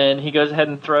 and he goes ahead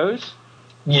and throws.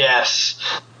 Yes.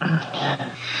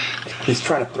 He's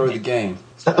trying to throw the game.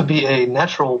 That would be a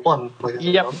natural 1.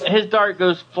 Yep, his dart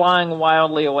goes flying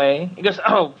wildly away. He goes,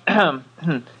 oh,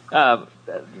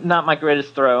 not my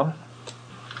greatest throw.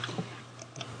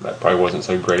 That probably wasn't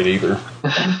so great either.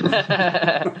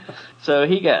 So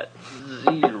he got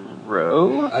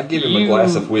 0. I'd give him a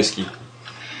glass of whiskey.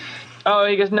 Oh,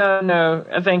 he goes, no,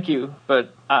 thank you,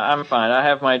 but I'm fine. I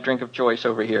have my drink of choice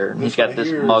over here. He's got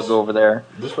this mug over there.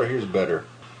 This right here is better.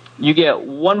 You get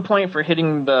 1 point for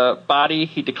hitting the body.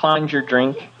 He declines your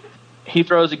drink. He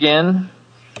throws again,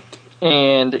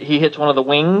 and he hits one of the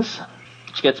wings,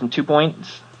 which gets him 2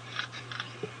 points.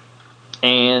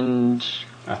 And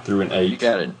I threw an 8. you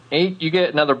got an 8. You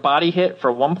get another body hit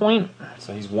for 1 point.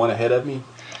 So he's 1 ahead of me?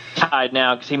 Tied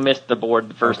now because he missed the board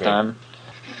the first time.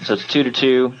 So it's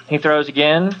 2-2. He throws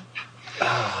again. He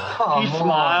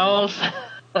smiles.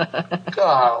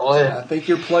 Golly. I think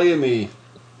you're playing me.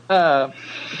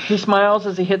 He smiles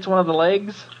as he hits one of the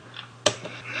legs.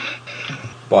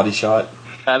 Body shot.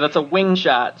 That's a wing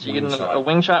shot. So you get a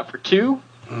wing shot for 2.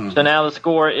 So now the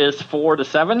score is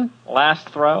 4-7. Last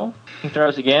throw. He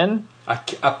throws again. I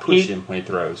push him when he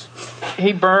throws.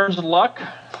 He burns luck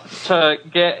to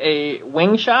get a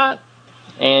wing shot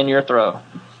and your throw.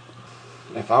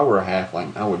 If I were a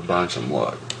halfling, I would burn some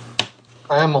luck.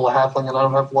 I am a halfling and I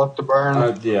don't have luck to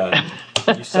burn. Yeah.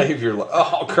 You save your luck.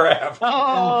 Oh, crap.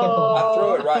 Oh! I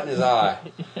throw it right in his eye.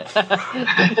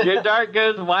 Your dart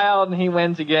goes wild and he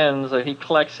wins again, so he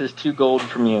collects his 2 gold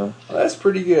from you. Well, that's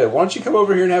pretty good. Why don't you come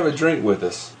over here and have a drink with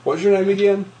us? What's your name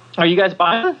again? Are you guys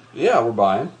buying? Yeah, we're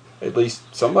buying. At least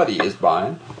somebody is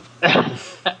buying.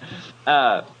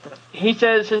 He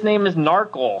says his name is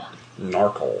Narkle.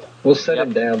 Narkle. We'll set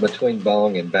him down between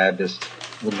Bong and Baptist.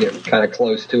 We'll get kind of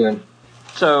close to him.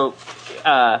 So,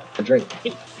 A drink.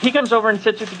 he comes over and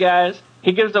sits with you guys.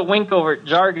 He gives a wink over at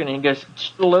Jargon and he goes,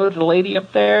 hello to the lady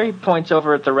up there. He points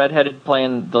over at the redheaded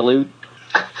playing the lute.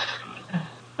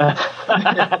 Do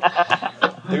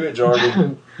it,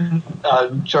 Jargon.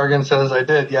 Jargon says I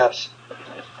did, yes.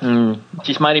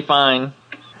 She's mighty fine.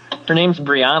 Her name's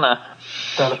Brianna.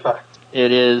 That effect.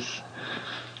 It is.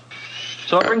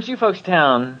 So what brings you folks to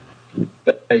town?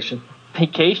 Vacation.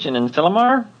 Vacation in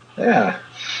Silmar? Yeah.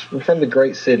 We're from the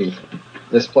great city.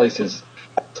 This place is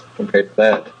compared to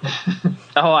that.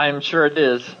 Oh, I'm sure it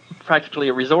is. Practically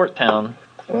a resort town.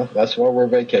 Well, that's why we're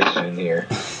vacationing here.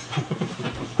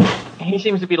 He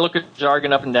seems to be looking at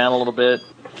Jargon up and down a little bit.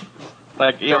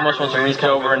 Like he almost wants to reach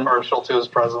over and... partial to his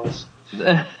presence.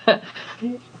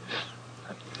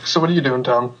 So what are you doing,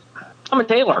 Tom? I'm a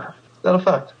tailor. That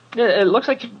effect. Yeah, it looks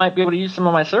like you might be able to use some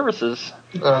of my services.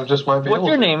 Just might be. What's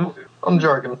your name? I'm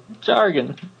Jargon.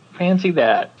 Jargon. Fancy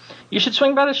that. You should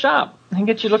swing by the shop and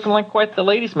get you looking like quite the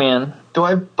ladies' man. Do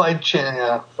I by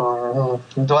chance?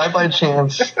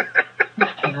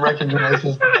 Recognize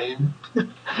his name?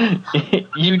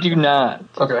 You do not.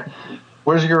 Okay.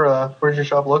 Where's your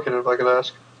shop located, if I could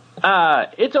ask?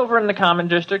 It's over in the Common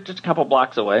District, just a couple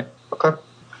blocks away. Okay.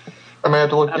 I may have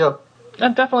to look you up. I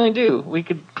definitely do. We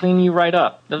could clean you right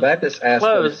up. The Baptist asked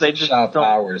clothes, what his shop don't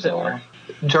hours fit are.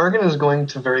 Jargon is going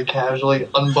to very casually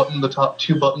unbutton the top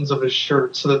 2 buttons of his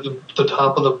shirt so that the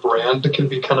top of the brand can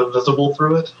be kind of visible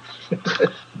through it.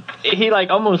 He like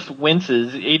almost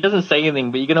winces. He doesn't say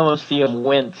anything, but you can almost see him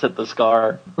wince at the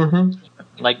scar.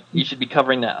 Mm-hmm. Like you should be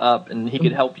covering that up, and he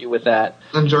could help you with that.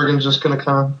 And Jargon's just going to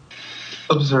kind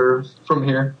of observe from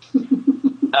here.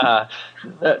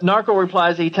 Narco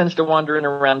replies he tends to wander in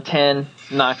around 10,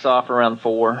 knocks off around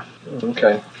 4.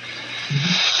 Okay.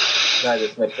 I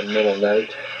just make a mental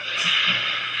note.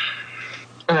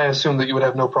 And I assume that you would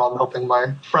have no problem helping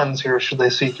my friends here should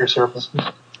they seek your services.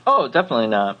 Oh, definitely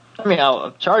not. I mean,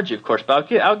 I'll charge you, of course,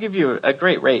 but I'll give you a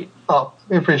great rate. Oh,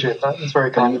 we appreciate that. It's very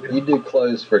kind of You you. do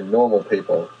clothes for normal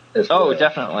people as well. Oh,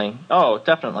 definitely. Oh,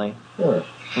 definitely. Huh.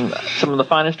 Some of the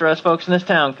finest dressed folks in this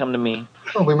town come to me.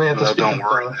 Oh, we may have to Well, speak. don't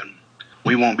worry then.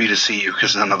 We won't be to see you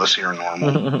because none of us here are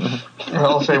normal.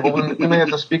 I'll say, well, we may have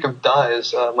to speak of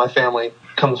dyes. My family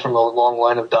comes from a long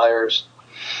line of dyers.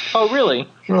 Oh, really?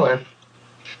 Really?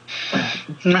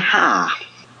 Nah.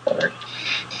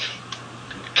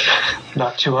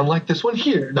 Not too unlike this one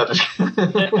here. No, just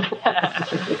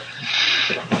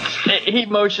He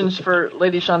motions for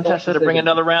Lady Shantessa to bring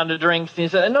another round of drinks. And he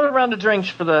said, another round of drinks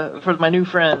for my new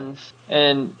friends.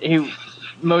 And he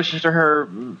motions to her,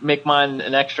 make mine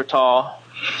an extra tall.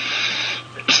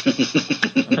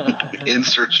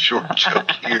 Insert short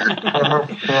joke here.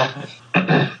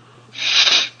 yeah.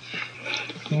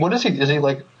 What is he? Is he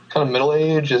like kind of middle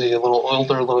age? Is he a little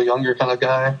older, a little younger kind of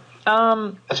guy?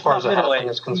 As far as a halfling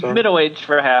is concerned. Middle-aged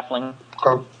for a halfling.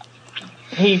 Okay.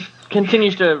 He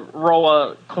continues to roll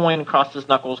a coin across his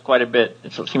knuckles quite a bit.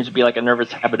 It seems to be like a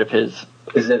nervous habit of his.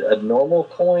 Is it a normal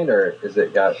coin or is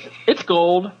it got It's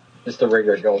gold. just a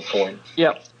regular gold coin?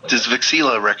 Yep. Does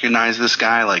Vixila recognize this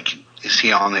guy? Like, is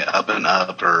he on the up and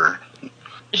up, or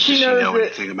does she know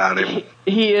anything about him?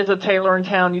 He is a tailor in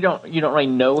town. You don't really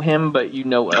know him, but you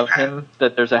know of him.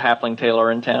 That there's a halfling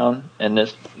tailor in town, and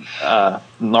this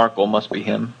Narkle must be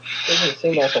him. Doesn't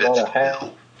seem like a lot of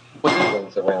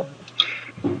halflings around.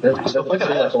 There doesn't seem like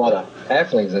a lot of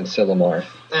halflings in Silmar.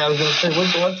 Yeah, I was going to say,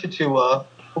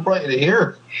 what brought you to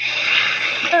here?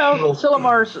 Well,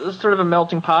 Silimar's sort of a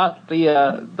melting pot.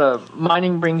 The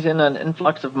mining brings in an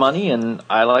influx of money, and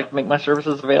I like to make my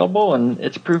services available, and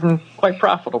it's proven quite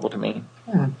profitable to me.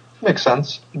 Makes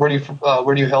sense. Where do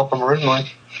you hail from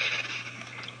originally?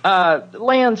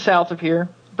 Land south of here,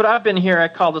 but I've been here. I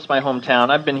call this my hometown.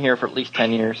 I've been here for at least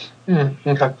 10 years.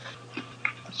 Okay.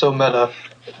 So Meta,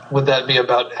 would that be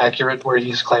about accurate where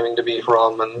he's claiming to be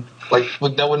from? And like,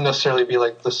 that wouldn't necessarily be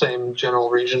like the same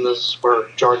general region as where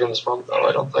Jargon's from, though.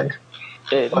 I don't think.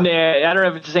 I don't know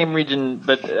if it's the same region,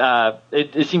 but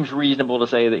it seems reasonable to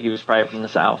say that he was probably from the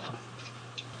south.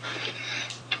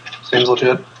 Seems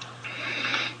legit.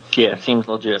 Yeah, seems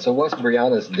legit. So what's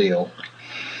Brianna's deal?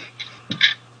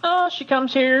 Oh, she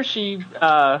comes here, she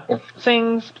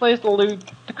sings, plays the lute,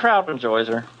 the crowd enjoys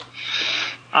her.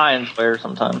 I enjoy her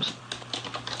sometimes.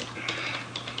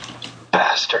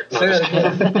 Bastard. Say that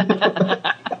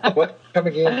again. What? Come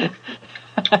again?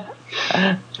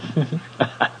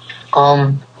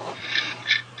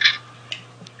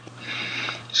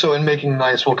 So in making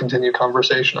nice, we'll continue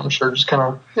conversation, I'm sure. Just kind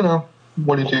of,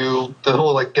 what do you do? The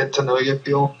whole, like, get to know you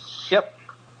feel. Yep.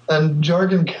 And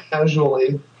Jargon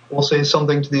casually will say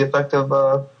something to the effect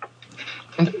of,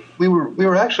 and we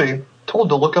were actually told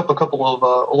to look up a couple of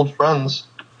old friends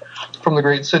from the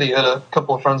great city. Had a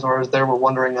couple of friends of ours there. Were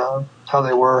wondering how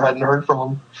they were. Hadn't heard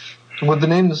from them. Would the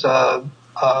names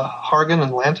Hargan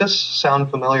and Lantis sound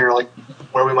familiar? Like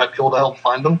where we might be able to help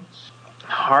find them?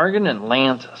 Hargan and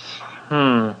Lantis.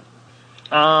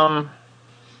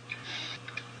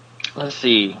 Let's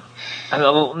see.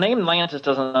 The name Lantis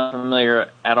doesn't sound familiar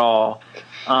at all.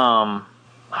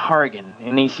 Hargan,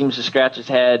 and he seems to scratch his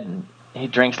head, and he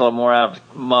drinks a little more out of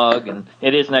his mug, and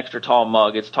it is an extra tall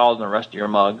mug. It's taller than the rest of your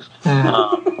mugs.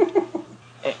 And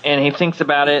he thinks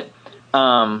about it,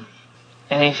 and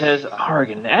he says,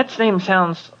 Hargan, that name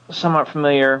sounds somewhat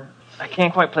familiar. I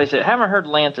can't quite place it. I haven't heard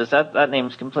Lantis. That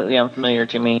name's completely unfamiliar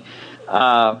to me.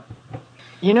 I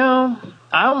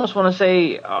almost want to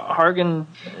say Hargan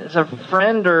is a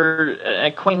friend or an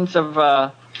acquaintance of,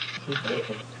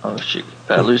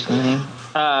 lose the name.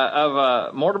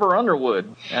 Of Mortimer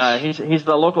Underwood. He's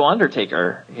the local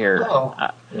undertaker here.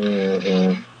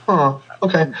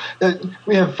 Okay.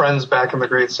 We have friends back in the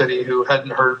great city who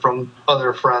hadn't heard from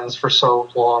other friends for so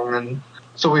long, and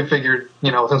so we figured,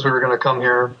 since we were going to come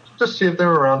here, just see if they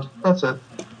were around. That's it.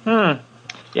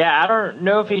 Yeah, I don't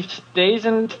know if he stays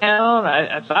in town.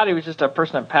 I thought he was just a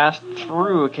person that passed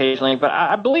through occasionally, but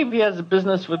I believe he has a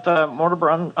business with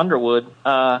Mortimer Underwood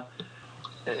on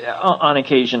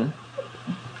occasion.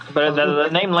 But the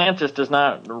name Lantis does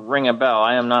not ring a bell.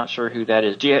 I am not sure who that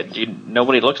is. Do you know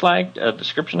what he looks like? A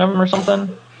description of him or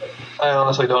something? I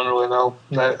honestly don't really know.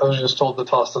 I was just told to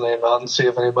toss the name out and see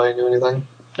if anybody knew anything.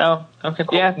 Oh, okay.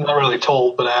 Yeah. Not really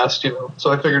told, but asked,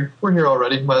 So I figured we're here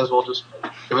already. Might as well just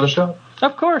give it a shot.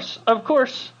 Of course.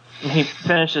 And he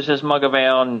finishes his mug of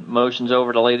ale and motions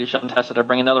over to Lady Shantessa to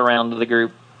bring another round to the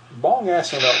group. Bong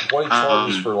asked him about what he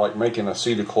charges for making a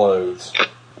suit of clothes.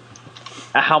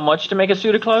 How much to make a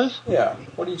suit of clothes? Yeah.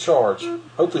 What do you charge?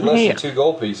 Hopefully less than 2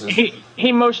 gold pieces.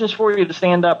 He motions for you to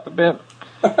stand up a bit.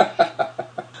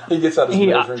 He gets out his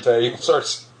measuring tape,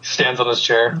 stands on his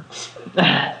chair.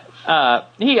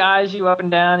 He eyes you up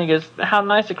and down. He goes, "How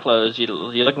nice of clothes! You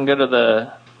looking good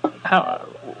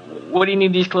what do you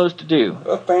need these clothes to do?"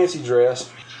 A fancy dress.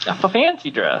 A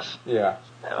fancy dress? Yeah.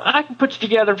 I can put you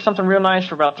together for something real nice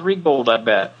for about 3 gold, I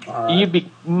bet. Right. You'd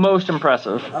be most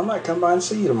impressive. I might come by and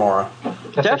see you tomorrow.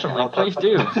 Definitely, please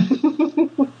do.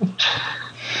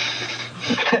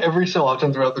 Every so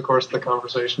often throughout the course of the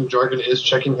conversation, Jargon is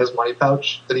checking his money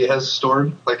pouch that he has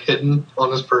stored, hidden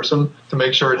on his person, to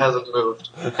make sure it hasn't moved.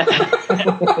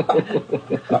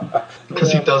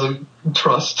 Because he doesn't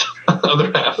trust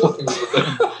other halflings with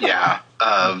it. Yeah.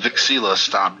 Vixila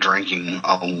stopped drinking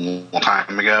a long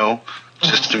time ago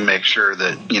just to make sure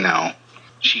that,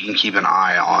 she can keep an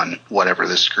eye on whatever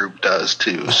this group does,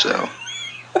 too, so.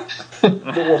 Don't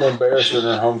want to embarrass her in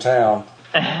her hometown.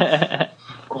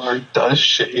 Or does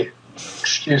she?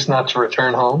 Excuse not to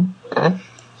return home? Huh?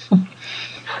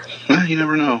 Well, you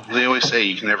never know. They always say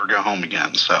you can never go home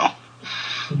again, so.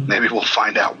 Maybe we'll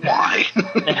find out why.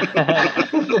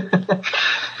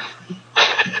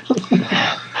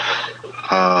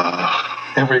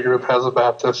 Every group has a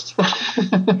Baptist.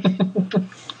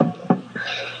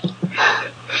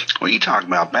 What are you talking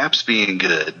about? Bap's being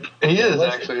good. He is,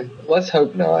 actually. Let's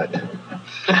hope not.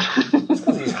 It's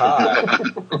because he's high.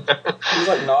 He's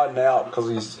like nodding out because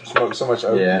he's smoked so much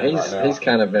opium Yeah, right now. he's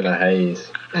kind of in a haze.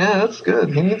 Yeah, that's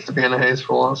good. He needs to be in a haze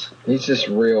for once. He's just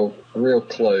real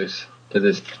close to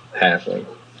this halfling.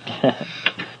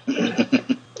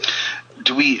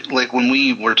 Do we, like, when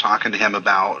we were talking to him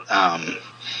about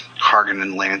Hargan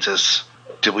and Lantis,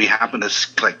 did we happen to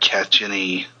like catch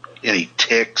any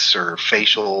tics or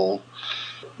facial,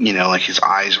 like his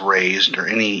eyes raised, or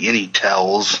any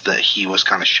tells that he was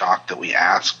kind of shocked that we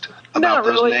asked about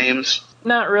those names?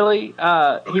 Not really.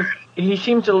 He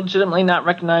seemed to legitimately not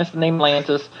recognize the name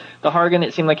Lantis. The Hargan,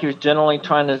 it seemed like he was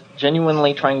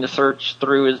genuinely trying to search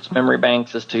through his memory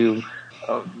banks as to,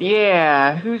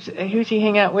 who's he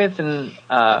hang out with, and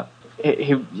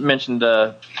he mentioned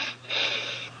the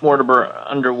Mortimer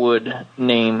Underwood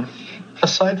name.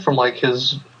 Aside from like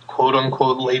his quote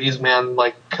unquote ladies man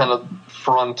like kind of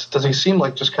front, does he seem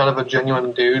like just kind of a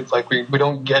genuine dude? Like we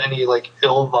don't get any like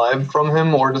ill vibe from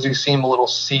him, or does he seem a little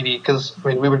seedy? Because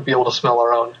we would be able to smell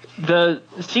our own. The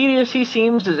seediest he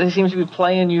seems is he seems to be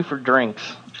playing you for drinks.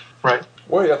 Right.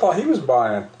 Wait, I thought he was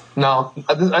buying. No,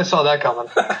 I saw that coming.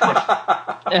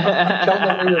 Tell me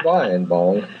what you're buying,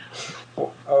 Bong.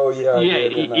 Oh yeah.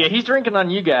 Yeah, he's drinking on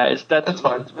you guys. That's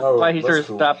fine. Why he that's sort of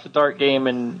cool. stopped the dart game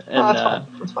and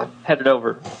That's fine. headed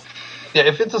over. Yeah,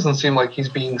 if it doesn't seem like he's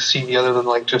being seedy other than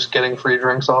like just getting free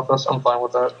drinks off us, I'm fine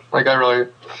with that. Like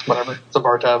whatever. It's a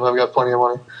bar tab. I've got plenty of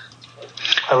money.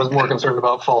 I was more concerned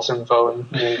about false info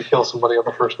and needing to kill somebody on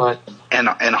the first night. And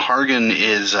Hargan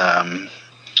is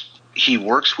he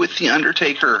works with the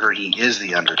Undertaker, or he is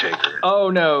the Undertaker? Oh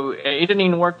no, he didn't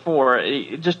even work for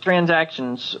just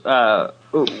transactions. He's not.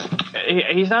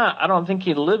 I don't think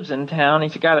he lives in town.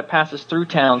 He's a guy that passes through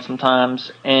town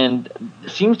sometimes and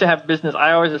seems to have business.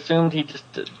 I always assumed he just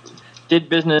did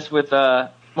business with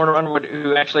Mortimer Underwood,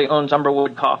 who actually owns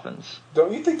Umberwood Coffins.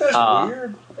 Don't you think that's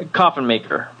weird? Coffin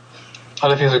maker.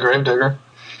 What if he's a gravedigger?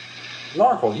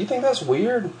 Narkle, you think that's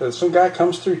weird that some guy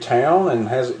comes through town and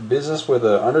has business with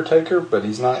an Undertaker, but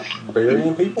he's not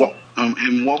burying people?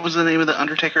 And what was the name of the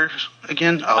Undertaker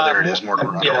again? Oh, there it is,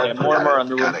 Mortimer Underwood. Yeah, Mortimer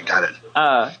Underwood. Got it.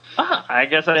 I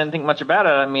guess I didn't think much about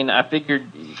it. I mean, I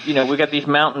figured, we got these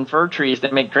mountain fir trees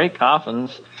that make great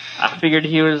coffins. I figured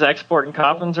he was exporting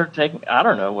coffins or taking. I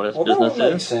don't know what his business that would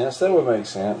make is. sense. That would make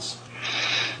sense.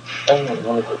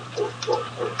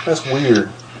 That's weird.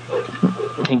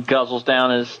 He guzzles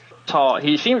down his tall.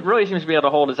 He really seems to be able to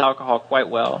hold his alcohol quite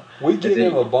well. We give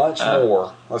him a bunch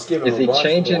more. Let's give him a bunch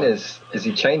more. Is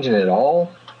he changing at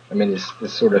all? I mean,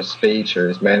 his sort of speech or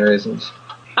his mannerisms?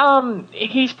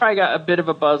 He's probably got a bit of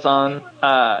a buzz on.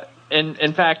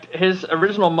 In fact, his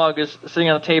original mug is sitting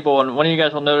on the table, and one of you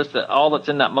guys will notice that all that's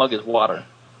in that mug is water.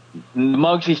 The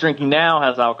mugs he's drinking now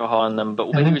has alcohol in them, but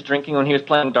what he was drinking when he was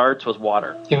playing darts was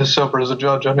water. He was sober as a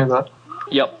judge, I knew that.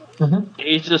 Yep.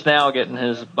 He's just now getting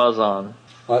his buzz on.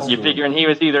 That's You're cool. figuring he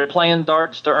was either playing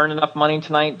darts to earn enough money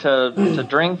tonight to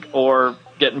drink, or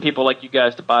getting people like you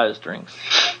guys to buy his drinks.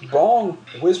 Bong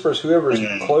whispers whoever's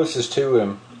closest to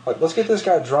him, like, let's get this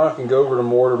guy drunk and go over to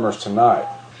Mortimer's tonight.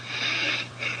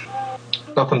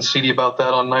 Nothing seedy about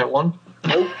that on night one.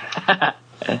 Nope.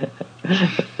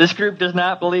 This group does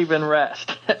not believe in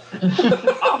rest.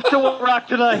 Off to a rock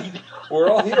tonight. We're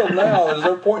all healed now. There's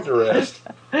no point to rest.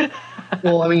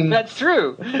 Well, I mean, That's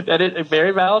true. That is a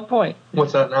very valid point.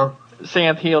 what's that now?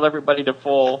 Santh healed everybody to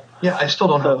full. Yeah, I still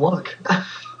don't have luck.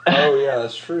 Oh, yeah,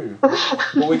 that's true.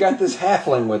 But we got this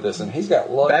halfling with us, and he's got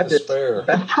luck to spare.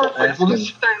 Perfect.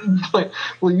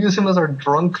 We'll use him as our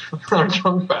drunk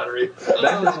battery.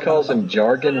 Baptist calls him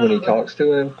jargon when he talks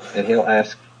to him, and he'll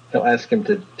ask him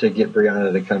to get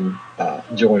Brianna to come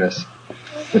join us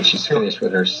when she's finished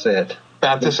with her set.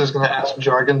 Baptist is going to ask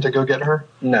Jargon to go get her?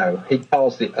 No, he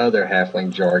calls the other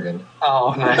halfling jargon.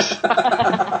 Oh, nice.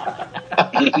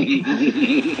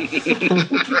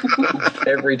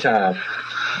 Every time.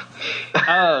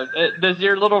 Does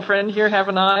your little friend here have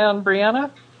an eye on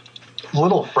Brianna?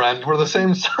 Little friend, we're the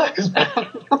same size,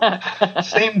 man.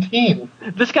 Same team.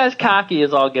 This guy's cocky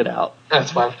as all get out.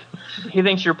 That's fine. He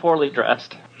thinks you're poorly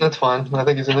dressed. That's fine. I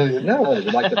think he's an idiot. No, we'd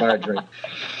like to buy a drink.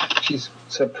 She's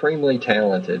supremely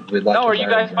talented. We'd like to Oh, buy are you her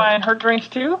a guys drink. buying her drinks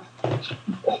too?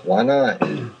 Why not?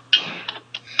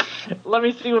 Let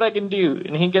me see what I can do.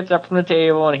 And he gets up from the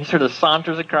table and he sort of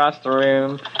saunters across the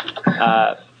room.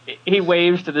 He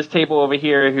waves to this table over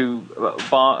here who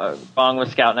Bong was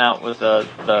scouting out with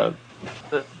the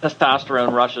the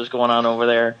testosterone rushes going on over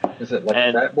there. Is it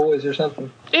like frat boys or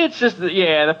something? It's just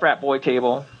the frat boy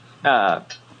table. Who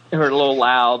are a little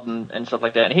loud and stuff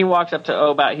like that. And he walks up to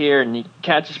about here and he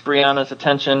catches Brianna's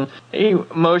attention. He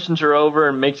motions her over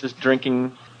and makes this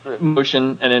drinking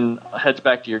motion and then heads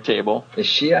back to your table. Is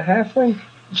she a halfling?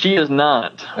 She is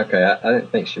not. Okay, I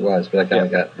didn't think she was, but I kind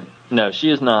of got... No, she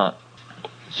is not.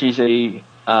 She's a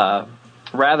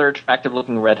rather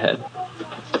attractive-looking redhead.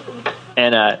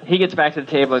 And he gets back to the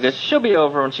table and goes, she'll be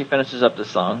over when she finishes up this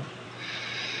song.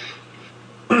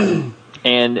 And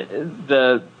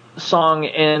the song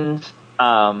ends,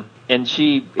 and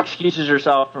she excuses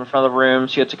herself from front of the room.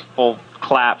 She gets a couple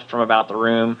claps from about the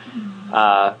room.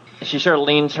 She sort of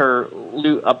leans her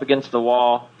lute up against the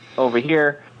wall over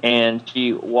here, and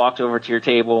she walks over to your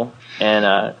table,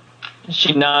 and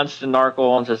she nods to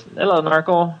Narkle and says, hello,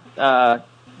 Narkle.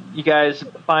 You guys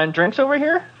buying drinks over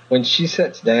here? When she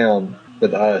sits down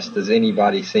with us, does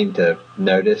anybody seem to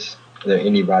notice? Is there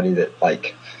anybody that,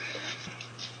 like...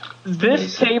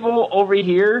 This table over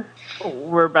here,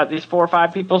 where about these 4 or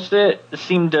 5 people sit,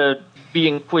 seem to be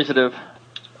inquisitive.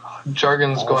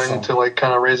 Jargon's going to, like,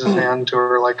 kind of raise his hand to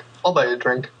her, like, I'll buy you a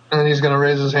drink. And then he's going to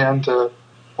raise his hand to,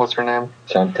 what's her name?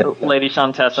 Lady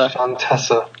Shantessa.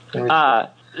 Shantessa.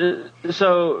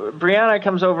 So Brianna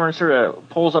comes over and sort of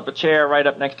pulls up a chair right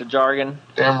up next to Jargon.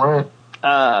 Damn right.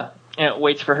 And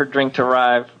waits for her drink to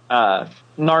arrive.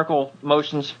 Narkle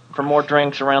motions for more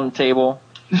drinks around the table.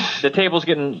 The table's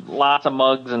getting lots of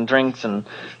mugs and drinks, and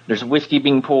there's whiskey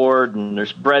being poured, and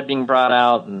there's bread being brought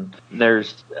out, and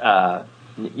there's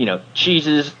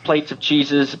cheeses, plates of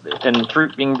cheeses, and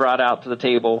fruit being brought out to the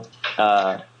table.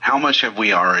 How much have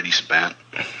we already spent?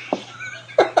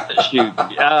 Shoot.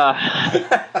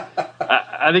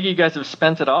 I think you guys have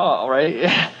spent it all, right?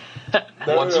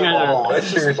 I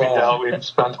seriously doubt we've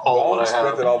spent all I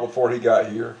spent it all before he got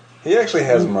here. He actually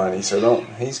has money, so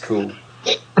he's cool.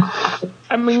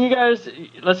 I mean, you guys,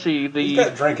 let's see. He's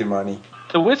got drinking money.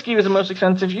 The whiskey was the most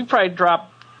expensive. You probably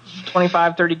dropped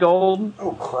 25, 30 gold.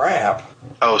 Oh, crap.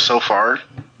 Oh, so far?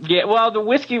 Yeah, well, the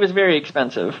whiskey was very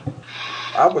expensive.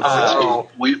 I would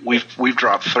say we've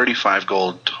dropped 35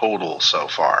 gold total so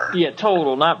far. Yeah,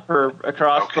 total, not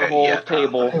across the whole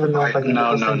table.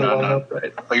 No.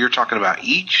 Oh, you're talking about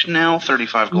each now?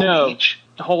 35 gold each?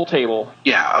 The whole table.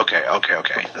 Yeah, okay.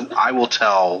 I will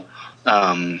tell,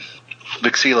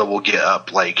 Vixila will get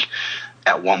up, like,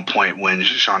 at one point when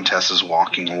Shantessa is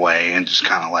walking away and just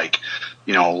kind of, like,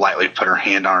 lightly put her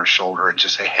hand on her shoulder and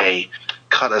just say, hey,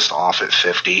 cut us off at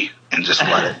 50 and just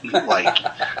let it,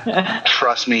 like,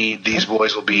 trust me, these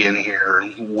boys will be in here.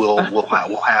 We'll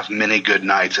have many good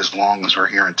nights as long as we're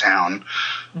here in town,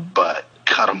 but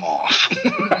cut them off.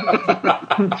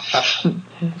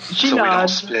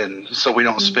 So we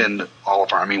don't spend all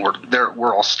of our. I mean,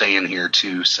 we're all staying here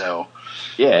too. So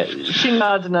yeah, she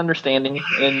nods in understanding,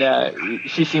 and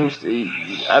she seems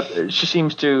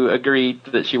to agree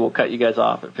that she will cut you guys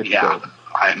off at 50 gold.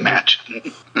 I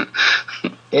imagine.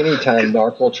 Anytime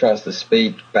Narkle tries to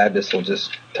speak, Baptist will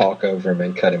just talk over him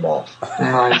and cut him off.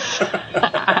 Nice.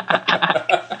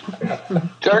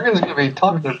 Jargon's going to be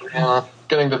talking to Brianna,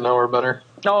 getting to know her better.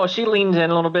 Oh, she leans in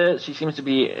a little bit. She seems to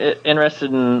be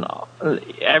interested in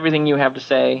everything you have to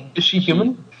say. Is she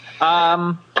human?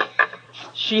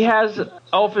 She has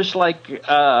elfish-like...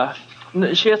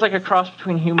 she has like a cross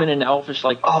between human and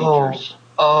elfish-like features.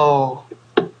 Oh.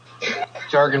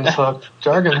 Jargon's hooked.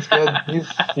 Jargon's good.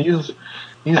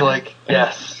 He's like,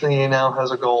 yes, he now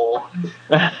has a goal.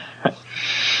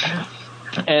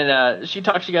 And she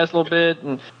talks to you guys a little bit.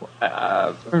 And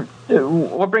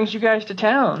what brings you guys to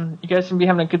town? You guys seem to be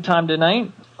having a good time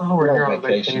tonight. Oh, we're here on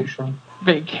vacation.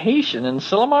 Vacation in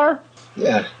Silmar?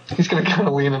 Yeah. He's going to kind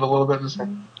of lean in a little bit and say,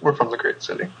 we're from the Great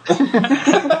City.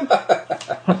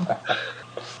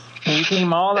 You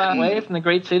came all that way from the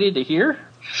Great City to here?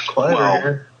 It's quieter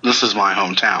here. This is my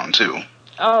hometown too.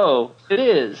 Oh, it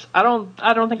is. I don't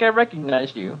think I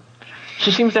recognized you. She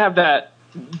seems to have that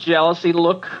jealousy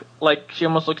look, like she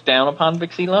almost looks down upon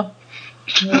Vixila.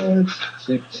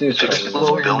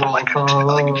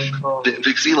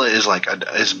 Vixila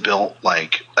is built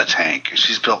like a tank.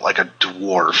 She's built like a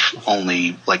dwarf,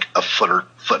 only like a foot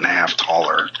and a half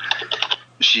taller.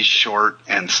 She's short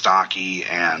and stocky,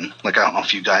 and like I don't know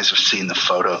if you guys have seen the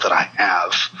photo that I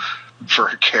have for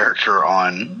her character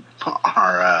on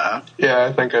our yeah,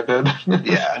 I think I did.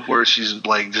 Yeah, where she's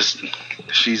like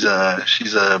she's a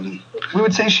we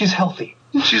would say she's healthy.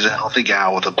 She's a healthy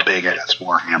gal with a big ass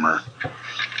warhammer.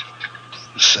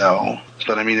 So,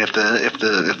 but I mean, if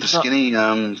the skinny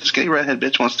redhead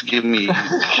bitch wants to give me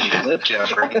a lip,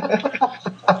 Jeffrey.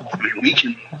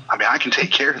 I can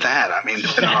take care of that. I mean,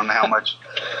 depending on how much.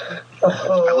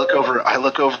 I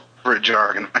look over at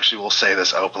Jargon. Actually, we'll say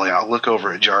this openly. I'll look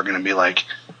over at Jargon and be like,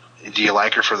 "Do you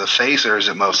like her for the face, or is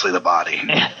it mostly the body?"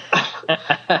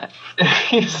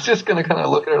 He's just gonna kind of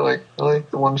look at her like, really,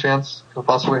 the one chance I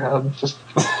possibly had. Just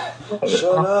Shut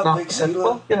up, Big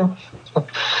well, you know.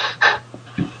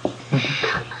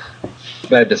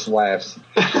 Baptist laughs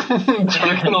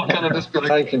Jargon will kind of just be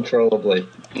like, uncontrollably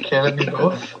 "Can it be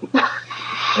both?"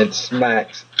 and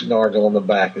smacks Nargle on the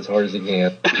back as hard as he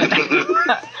can.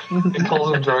 He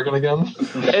calls him Jargon again.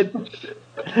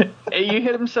 You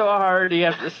hit him so hard, you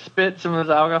have to spit some of his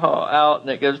alcohol out, and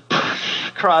it goes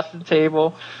across the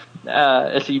table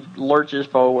as he lurches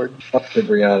forward. Up to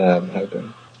Brianna, I'm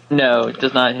hoping. No, it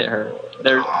does not hit her.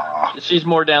 She's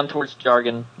more down towards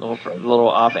Jargon, a little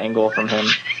off angle from him.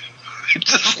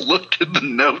 Just look at the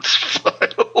notes file.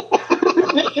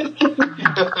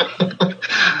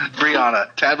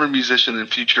 Brianna, tavern musician and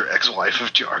future ex-wife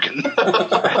of Jargon.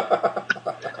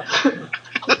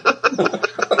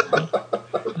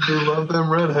 You love them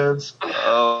redheads.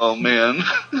 Oh man.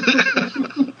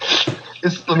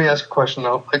 Let me ask a question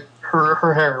though. Like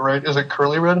her hair, right? Is it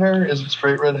curly red hair? Is it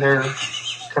straight red hair?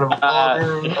 Kind of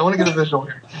auburn. I want to get a visual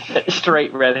here.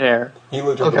 Straight red hair. He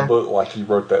looked at the book like he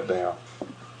wrote that down.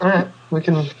 All right, we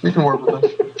can work with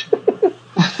it.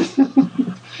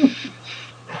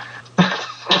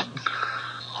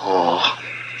 Oh.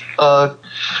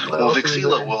 Well,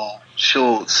 Vixila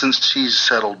since she's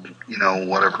settled,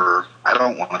 whatever, I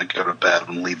don't want to go to bed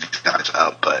and leave these guys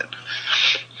up, but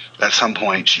at some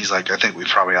point she's like, I think we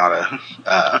probably ought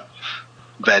to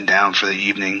bed down for the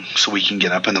evening so we can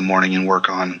get up in the morning and work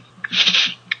on,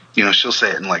 she'll say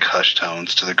it in like hushed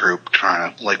tones to the group,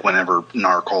 trying to, like, whenever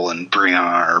Narkle and Brianna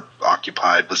are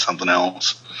occupied with something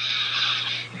else.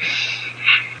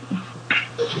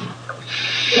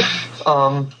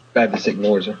 Baptist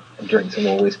ignores her and drinks some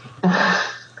more whiskey.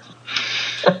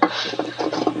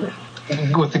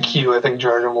 With the cue, I think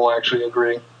Jargon will actually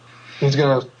agree. He's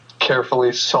going to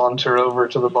carefully saunter over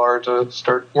to the bar to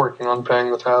start working on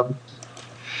paying the tab.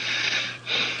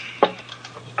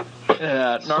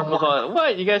 Narkle's on,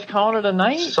 what? You guys calling it a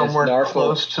night? Somewhere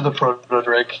close to the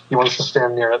Proto-Drake. He wants to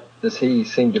stand near it. Does he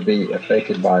seem to be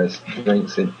affected by his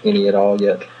drinks any at all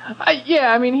yet?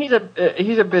 Yeah, I mean, he's a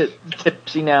bit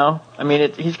tipsy now. I mean, you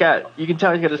can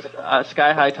tell he's got a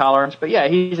sky-high tolerance, but yeah,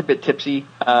 he's a bit tipsy,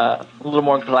 a little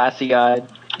more glassy-eyed,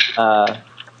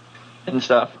 and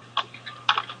stuff.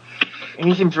 And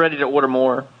he seems ready to order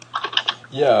more.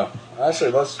 Yeah, I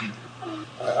say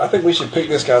I think we should pick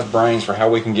this guy's brains for how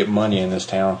we can get money in this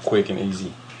town quick and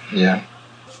easy. Yeah.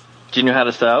 Do you know how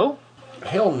to sew?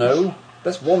 Hell no.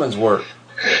 That's woman's work.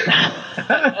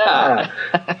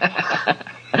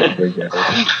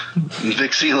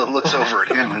 Vixila looks over at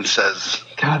him and says,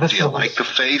 "Do you like the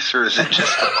face, or is it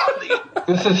just the body?"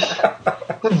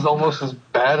 This is almost as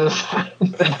bad as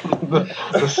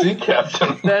the sea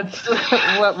captain. That's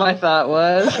what my thought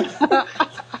was.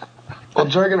 Well,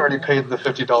 Jargon already paid the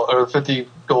 $50 or 50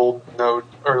 gold note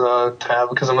or the tab,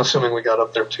 because I'm assuming we got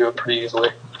up there to it pretty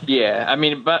easily. Yeah, I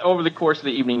mean, but over the course of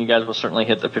the evening, you guys will certainly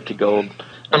hit the 50 gold.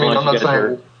 I mean, I'm not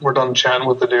saying we're done chatting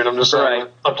with the dude. I'm just saying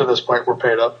up to this point, we're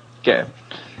paid up. Okay.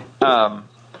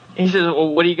 He says,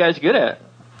 well, what are you guys good at?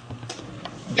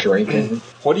 Drinking.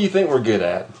 What do you think we're good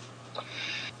at?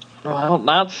 Well,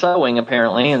 not sewing,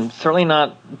 apparently, and certainly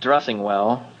not dressing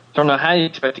well. Don't know how you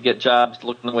expect to get jobs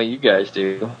looking the way you guys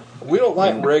do. We don't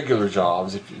like regular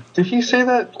jobs. Did he say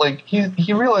that? Like,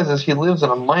 he realizes he lives in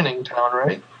a mining town,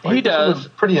 right? Like, he does. It's a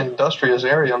pretty industrious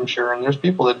area, I'm sure, and there's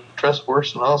people that dress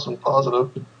worse than us and positive.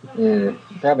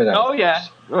 Probably not. Oh, yeah.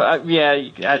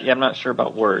 I'm not sure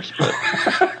about worse, but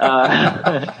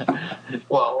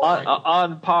well,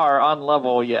 on par, on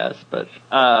level, yes. But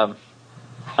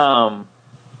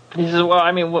he says, well,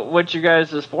 I mean, what's your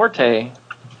guys' forte?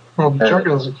 Well,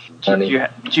 Jargon's... Do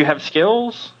you have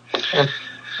skills?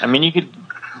 I mean, you could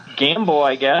gamble,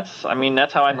 I guess. I mean,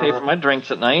 that's how I pay for my drinks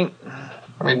at night.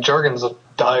 I mean, Jargon's a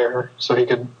dyer, so he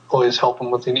could always help him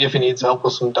with if he needs help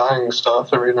with some dyeing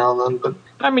stuff every now and then. But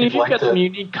I mean, if you've got some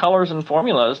unique colors and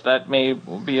formulas, that may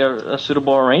be a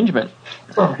suitable arrangement.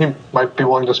 Well, he might be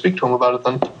willing to speak to him about it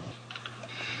then.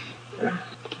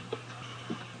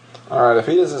 All right, if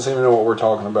he doesn't seem to know what we're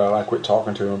talking about, I quit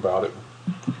talking to him about it.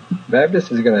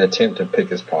 Baptist is going to attempt to pick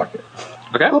his pocket.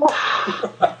 Okay.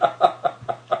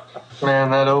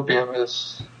 Man, that opium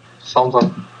is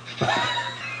something.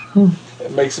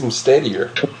 It makes him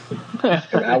steadier.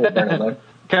 I will burn it though.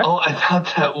 Okay. Oh, I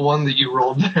thought that one that you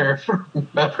rolled there for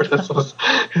Baptist was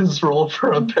his roll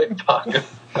for a pickpocket.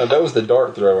 No, that was the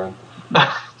dart throwing.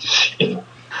 Shit.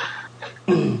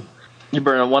 You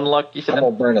burn a 1 luck, you said? I'm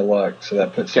going to burn a luck, so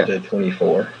that puts it at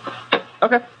 24.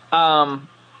 Okay.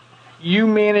 You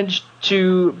managed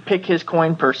to pick his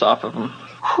coin purse off of him.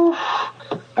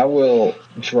 I will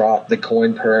drop the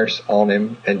coin purse on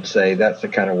him and say, that's the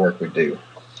kind of work we do.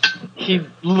 He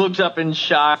looks up in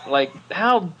shock, like,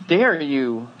 how dare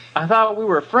you? I thought we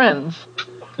were friends.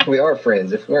 We are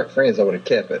friends. If we weren't friends, I would have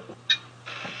kept it.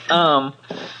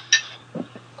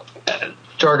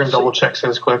 Jargon double checks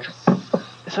his quick.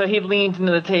 So he leans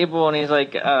into the table and he's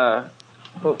like, well,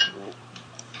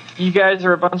 you guys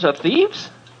are a bunch of thieves?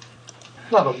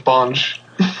 Not a bunch.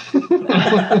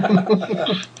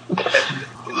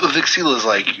 Vixila's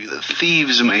like,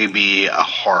 thieves may be a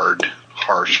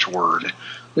harsh word.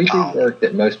 We do work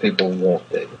that most people won't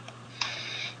do.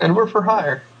 And we're for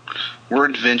hire. We're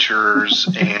adventurers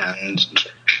and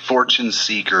fortune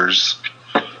seekers.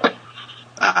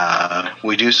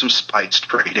 We do some spice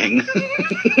trading.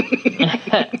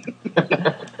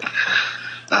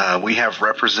 We have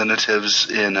representatives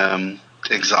in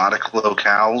exotic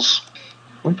locales.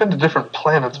 We've been to different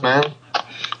planets, man.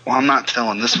 Well, I'm not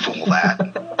telling this fool that.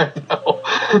 I know.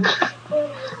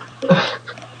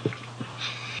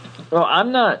 Well,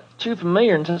 I'm not too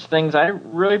familiar in such things. I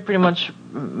really pretty much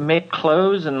make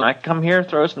clothes, and I come here,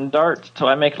 throw some darts till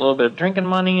I make a little bit of drinking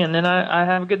money, and then I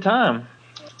have a good time.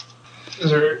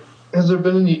 Has there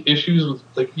been any issues with,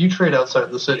 like, you trade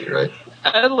outside the city, right?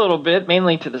 A little bit,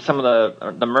 mainly to some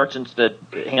of the merchants that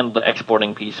handle the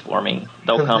exporting piece for me.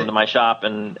 They'll come to my shop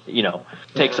and,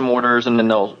 take some orders, and then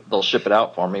they'll ship it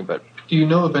out for me. But do you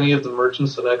know if any of the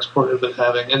merchants that export have been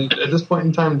having, and at this point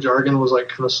in time, Jargon was like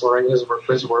kind of slurring his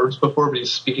words before, but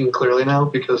he's speaking clearly now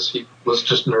because he was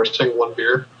just nursing 1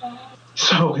 beer.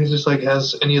 So he's just like,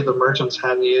 has any of the merchants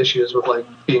had any issues with like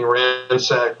being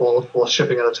ransacked while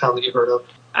shipping out of town that you heard of?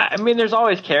 I mean, there's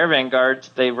always caravan guards.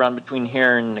 They run between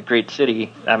here and the great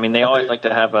city. I mean, they always like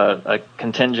to have a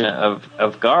contingent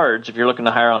of guards if you're looking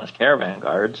to hire on as caravan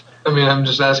guards. I mean, I'm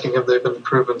just asking if they've been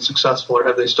proven successful or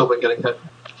have they still been getting hit?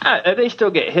 They still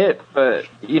get hit, but,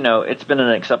 it's been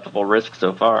an acceptable risk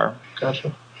so far.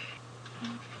 Gotcha.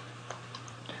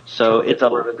 So it's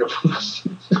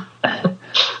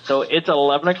So it's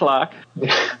 11 o'clock.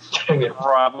 Dang it.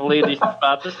 Probably a decent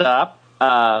spot to stop.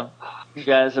 You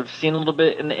guys have seen a little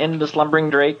bit in the end of the Slumbering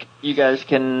Drake. You guys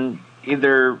can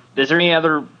either... Is there any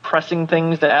other pressing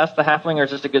things to ask the halfling, or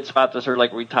is this a good spot to sort of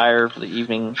like retire for the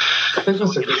evening? I think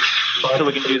that's a good spot. So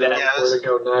we can do that. Where to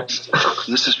go next?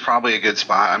 This is probably a good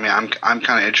spot. I mean, I'm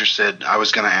kind of interested. I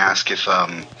was going to ask if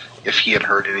he had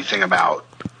heard anything about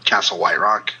Castle White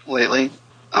Rock lately.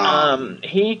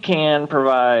 He can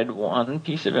provide one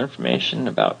piece of information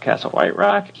about Castle White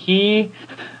Rock. He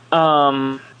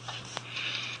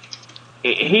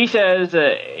says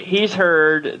that he's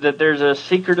heard that there's a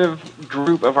secretive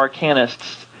group of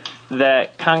arcanists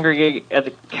that congregate at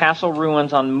the castle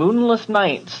ruins on moonless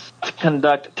nights to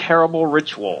conduct terrible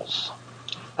rituals.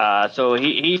 So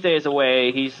he stays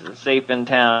away. He's safe in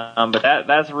town, but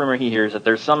that's a rumor he hears, that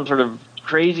there's some sort of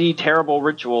crazy, terrible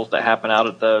rituals that happen out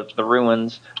at the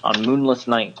ruins on moonless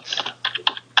nights.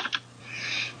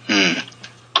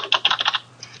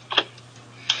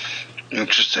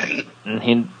 Interesting. And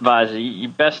he advises you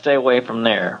best stay away from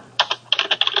there.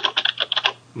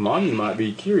 Monty might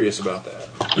be curious about that.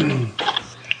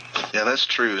 Yeah, that's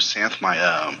true. Santh might.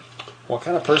 What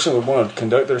kind of person would want to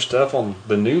conduct their stuff on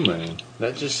the new moon?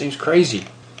 That just seems crazy.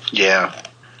 Yeah.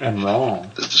 And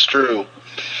wrong. This is true.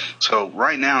 So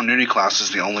right now, Nudie Class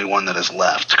is the only one that is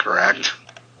left, correct?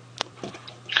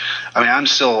 I mean, I'm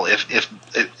still if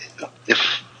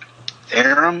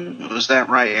Aram, was that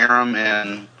right? Aram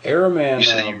and you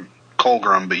said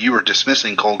Colgrim, but you were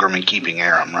dismissing Colgrim and keeping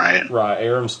Aram, right? Right,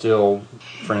 Aram's still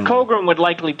friendly. Colgrim would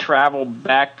likely travel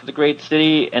back to the great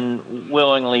city and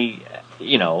willingly,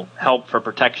 help for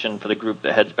protection for the group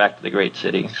that heads back to the great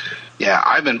city. Yeah,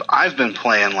 I've been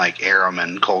playing like Aram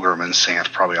and Colgrim and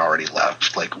Santh probably already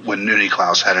left. Like when Nudie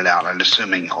Klaus headed out, I'm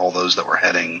assuming all those that were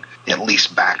heading at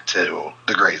least back to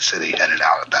the great city headed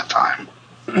out at that time.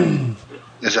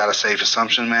 Is that a safe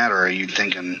assumption, Matt, or are you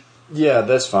thinking? Yeah,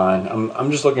 that's fine.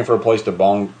 I'm just looking for a place for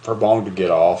Bong to get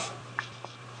off,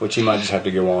 which he might just have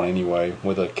to go on anyway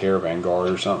with a caravan guard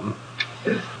or something.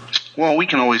 Well, we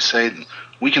can always say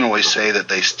that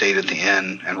they stayed at the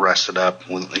inn and rested up.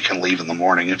 They can leave in the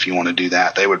morning if you want to do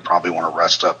that. They would probably want to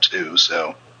rest up too.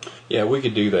 So. Yeah, we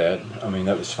could do that. I mean,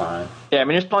 that was fine. Yeah, I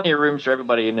mean, there's plenty of rooms for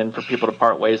everybody, and then for people to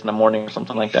part ways in the morning or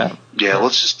something like that. Yeah,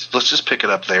 let's just pick it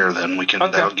up there. Then we can.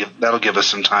 Okay. That'll give us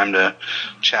some time to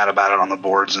chat about it on the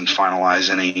boards and finalize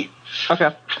any.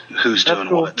 Okay. Who's doing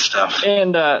cool. What stuff.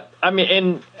 And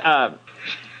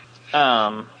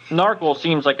Narquil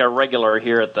seems like a regular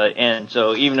here at the inn,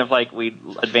 so even if like we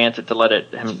advance it to let it,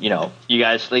 you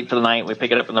guys sleep for the night, we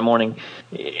pick it up in the morning,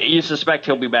 you suspect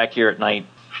he'll be back here at night,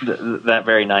 that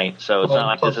very night. So it's not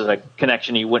like this is a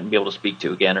connection you wouldn't be able to speak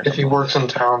to again. Or if he works in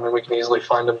town, then we can easily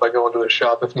find him by going to his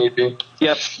shop if need be.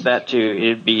 Yep, that too.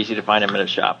 It'd be easy to find him at a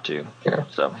shop too. Yeah.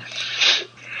 So.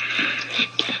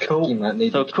 Cool. He might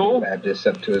need So to cool. grab this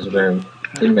up to his room.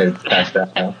 He may have passed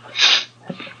out now.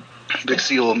 Big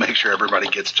Seal will make sure everybody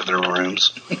gets to their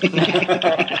rooms.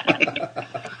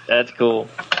 That's cool.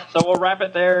 So we'll wrap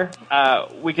it there.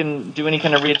 We can do any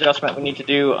kind of readjustment we need to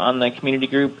do on the community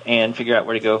group and figure out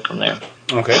where to go from there.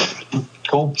 Okay.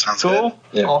 Cool. Sounds Cool?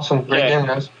 good. Yeah. Awesome. Great Yeah. game,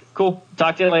 guys. Cool.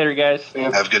 Talk to you later, guys.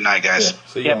 Have a good night, guys.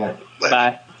 See Yep. y'all.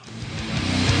 Bye.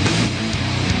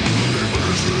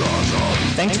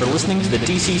 Thanks for listening to the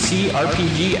DCC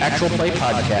RPG Actual Play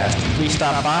Podcast. Please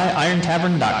stop by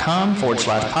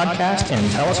irontavern.com/podcast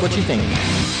and tell us what you think.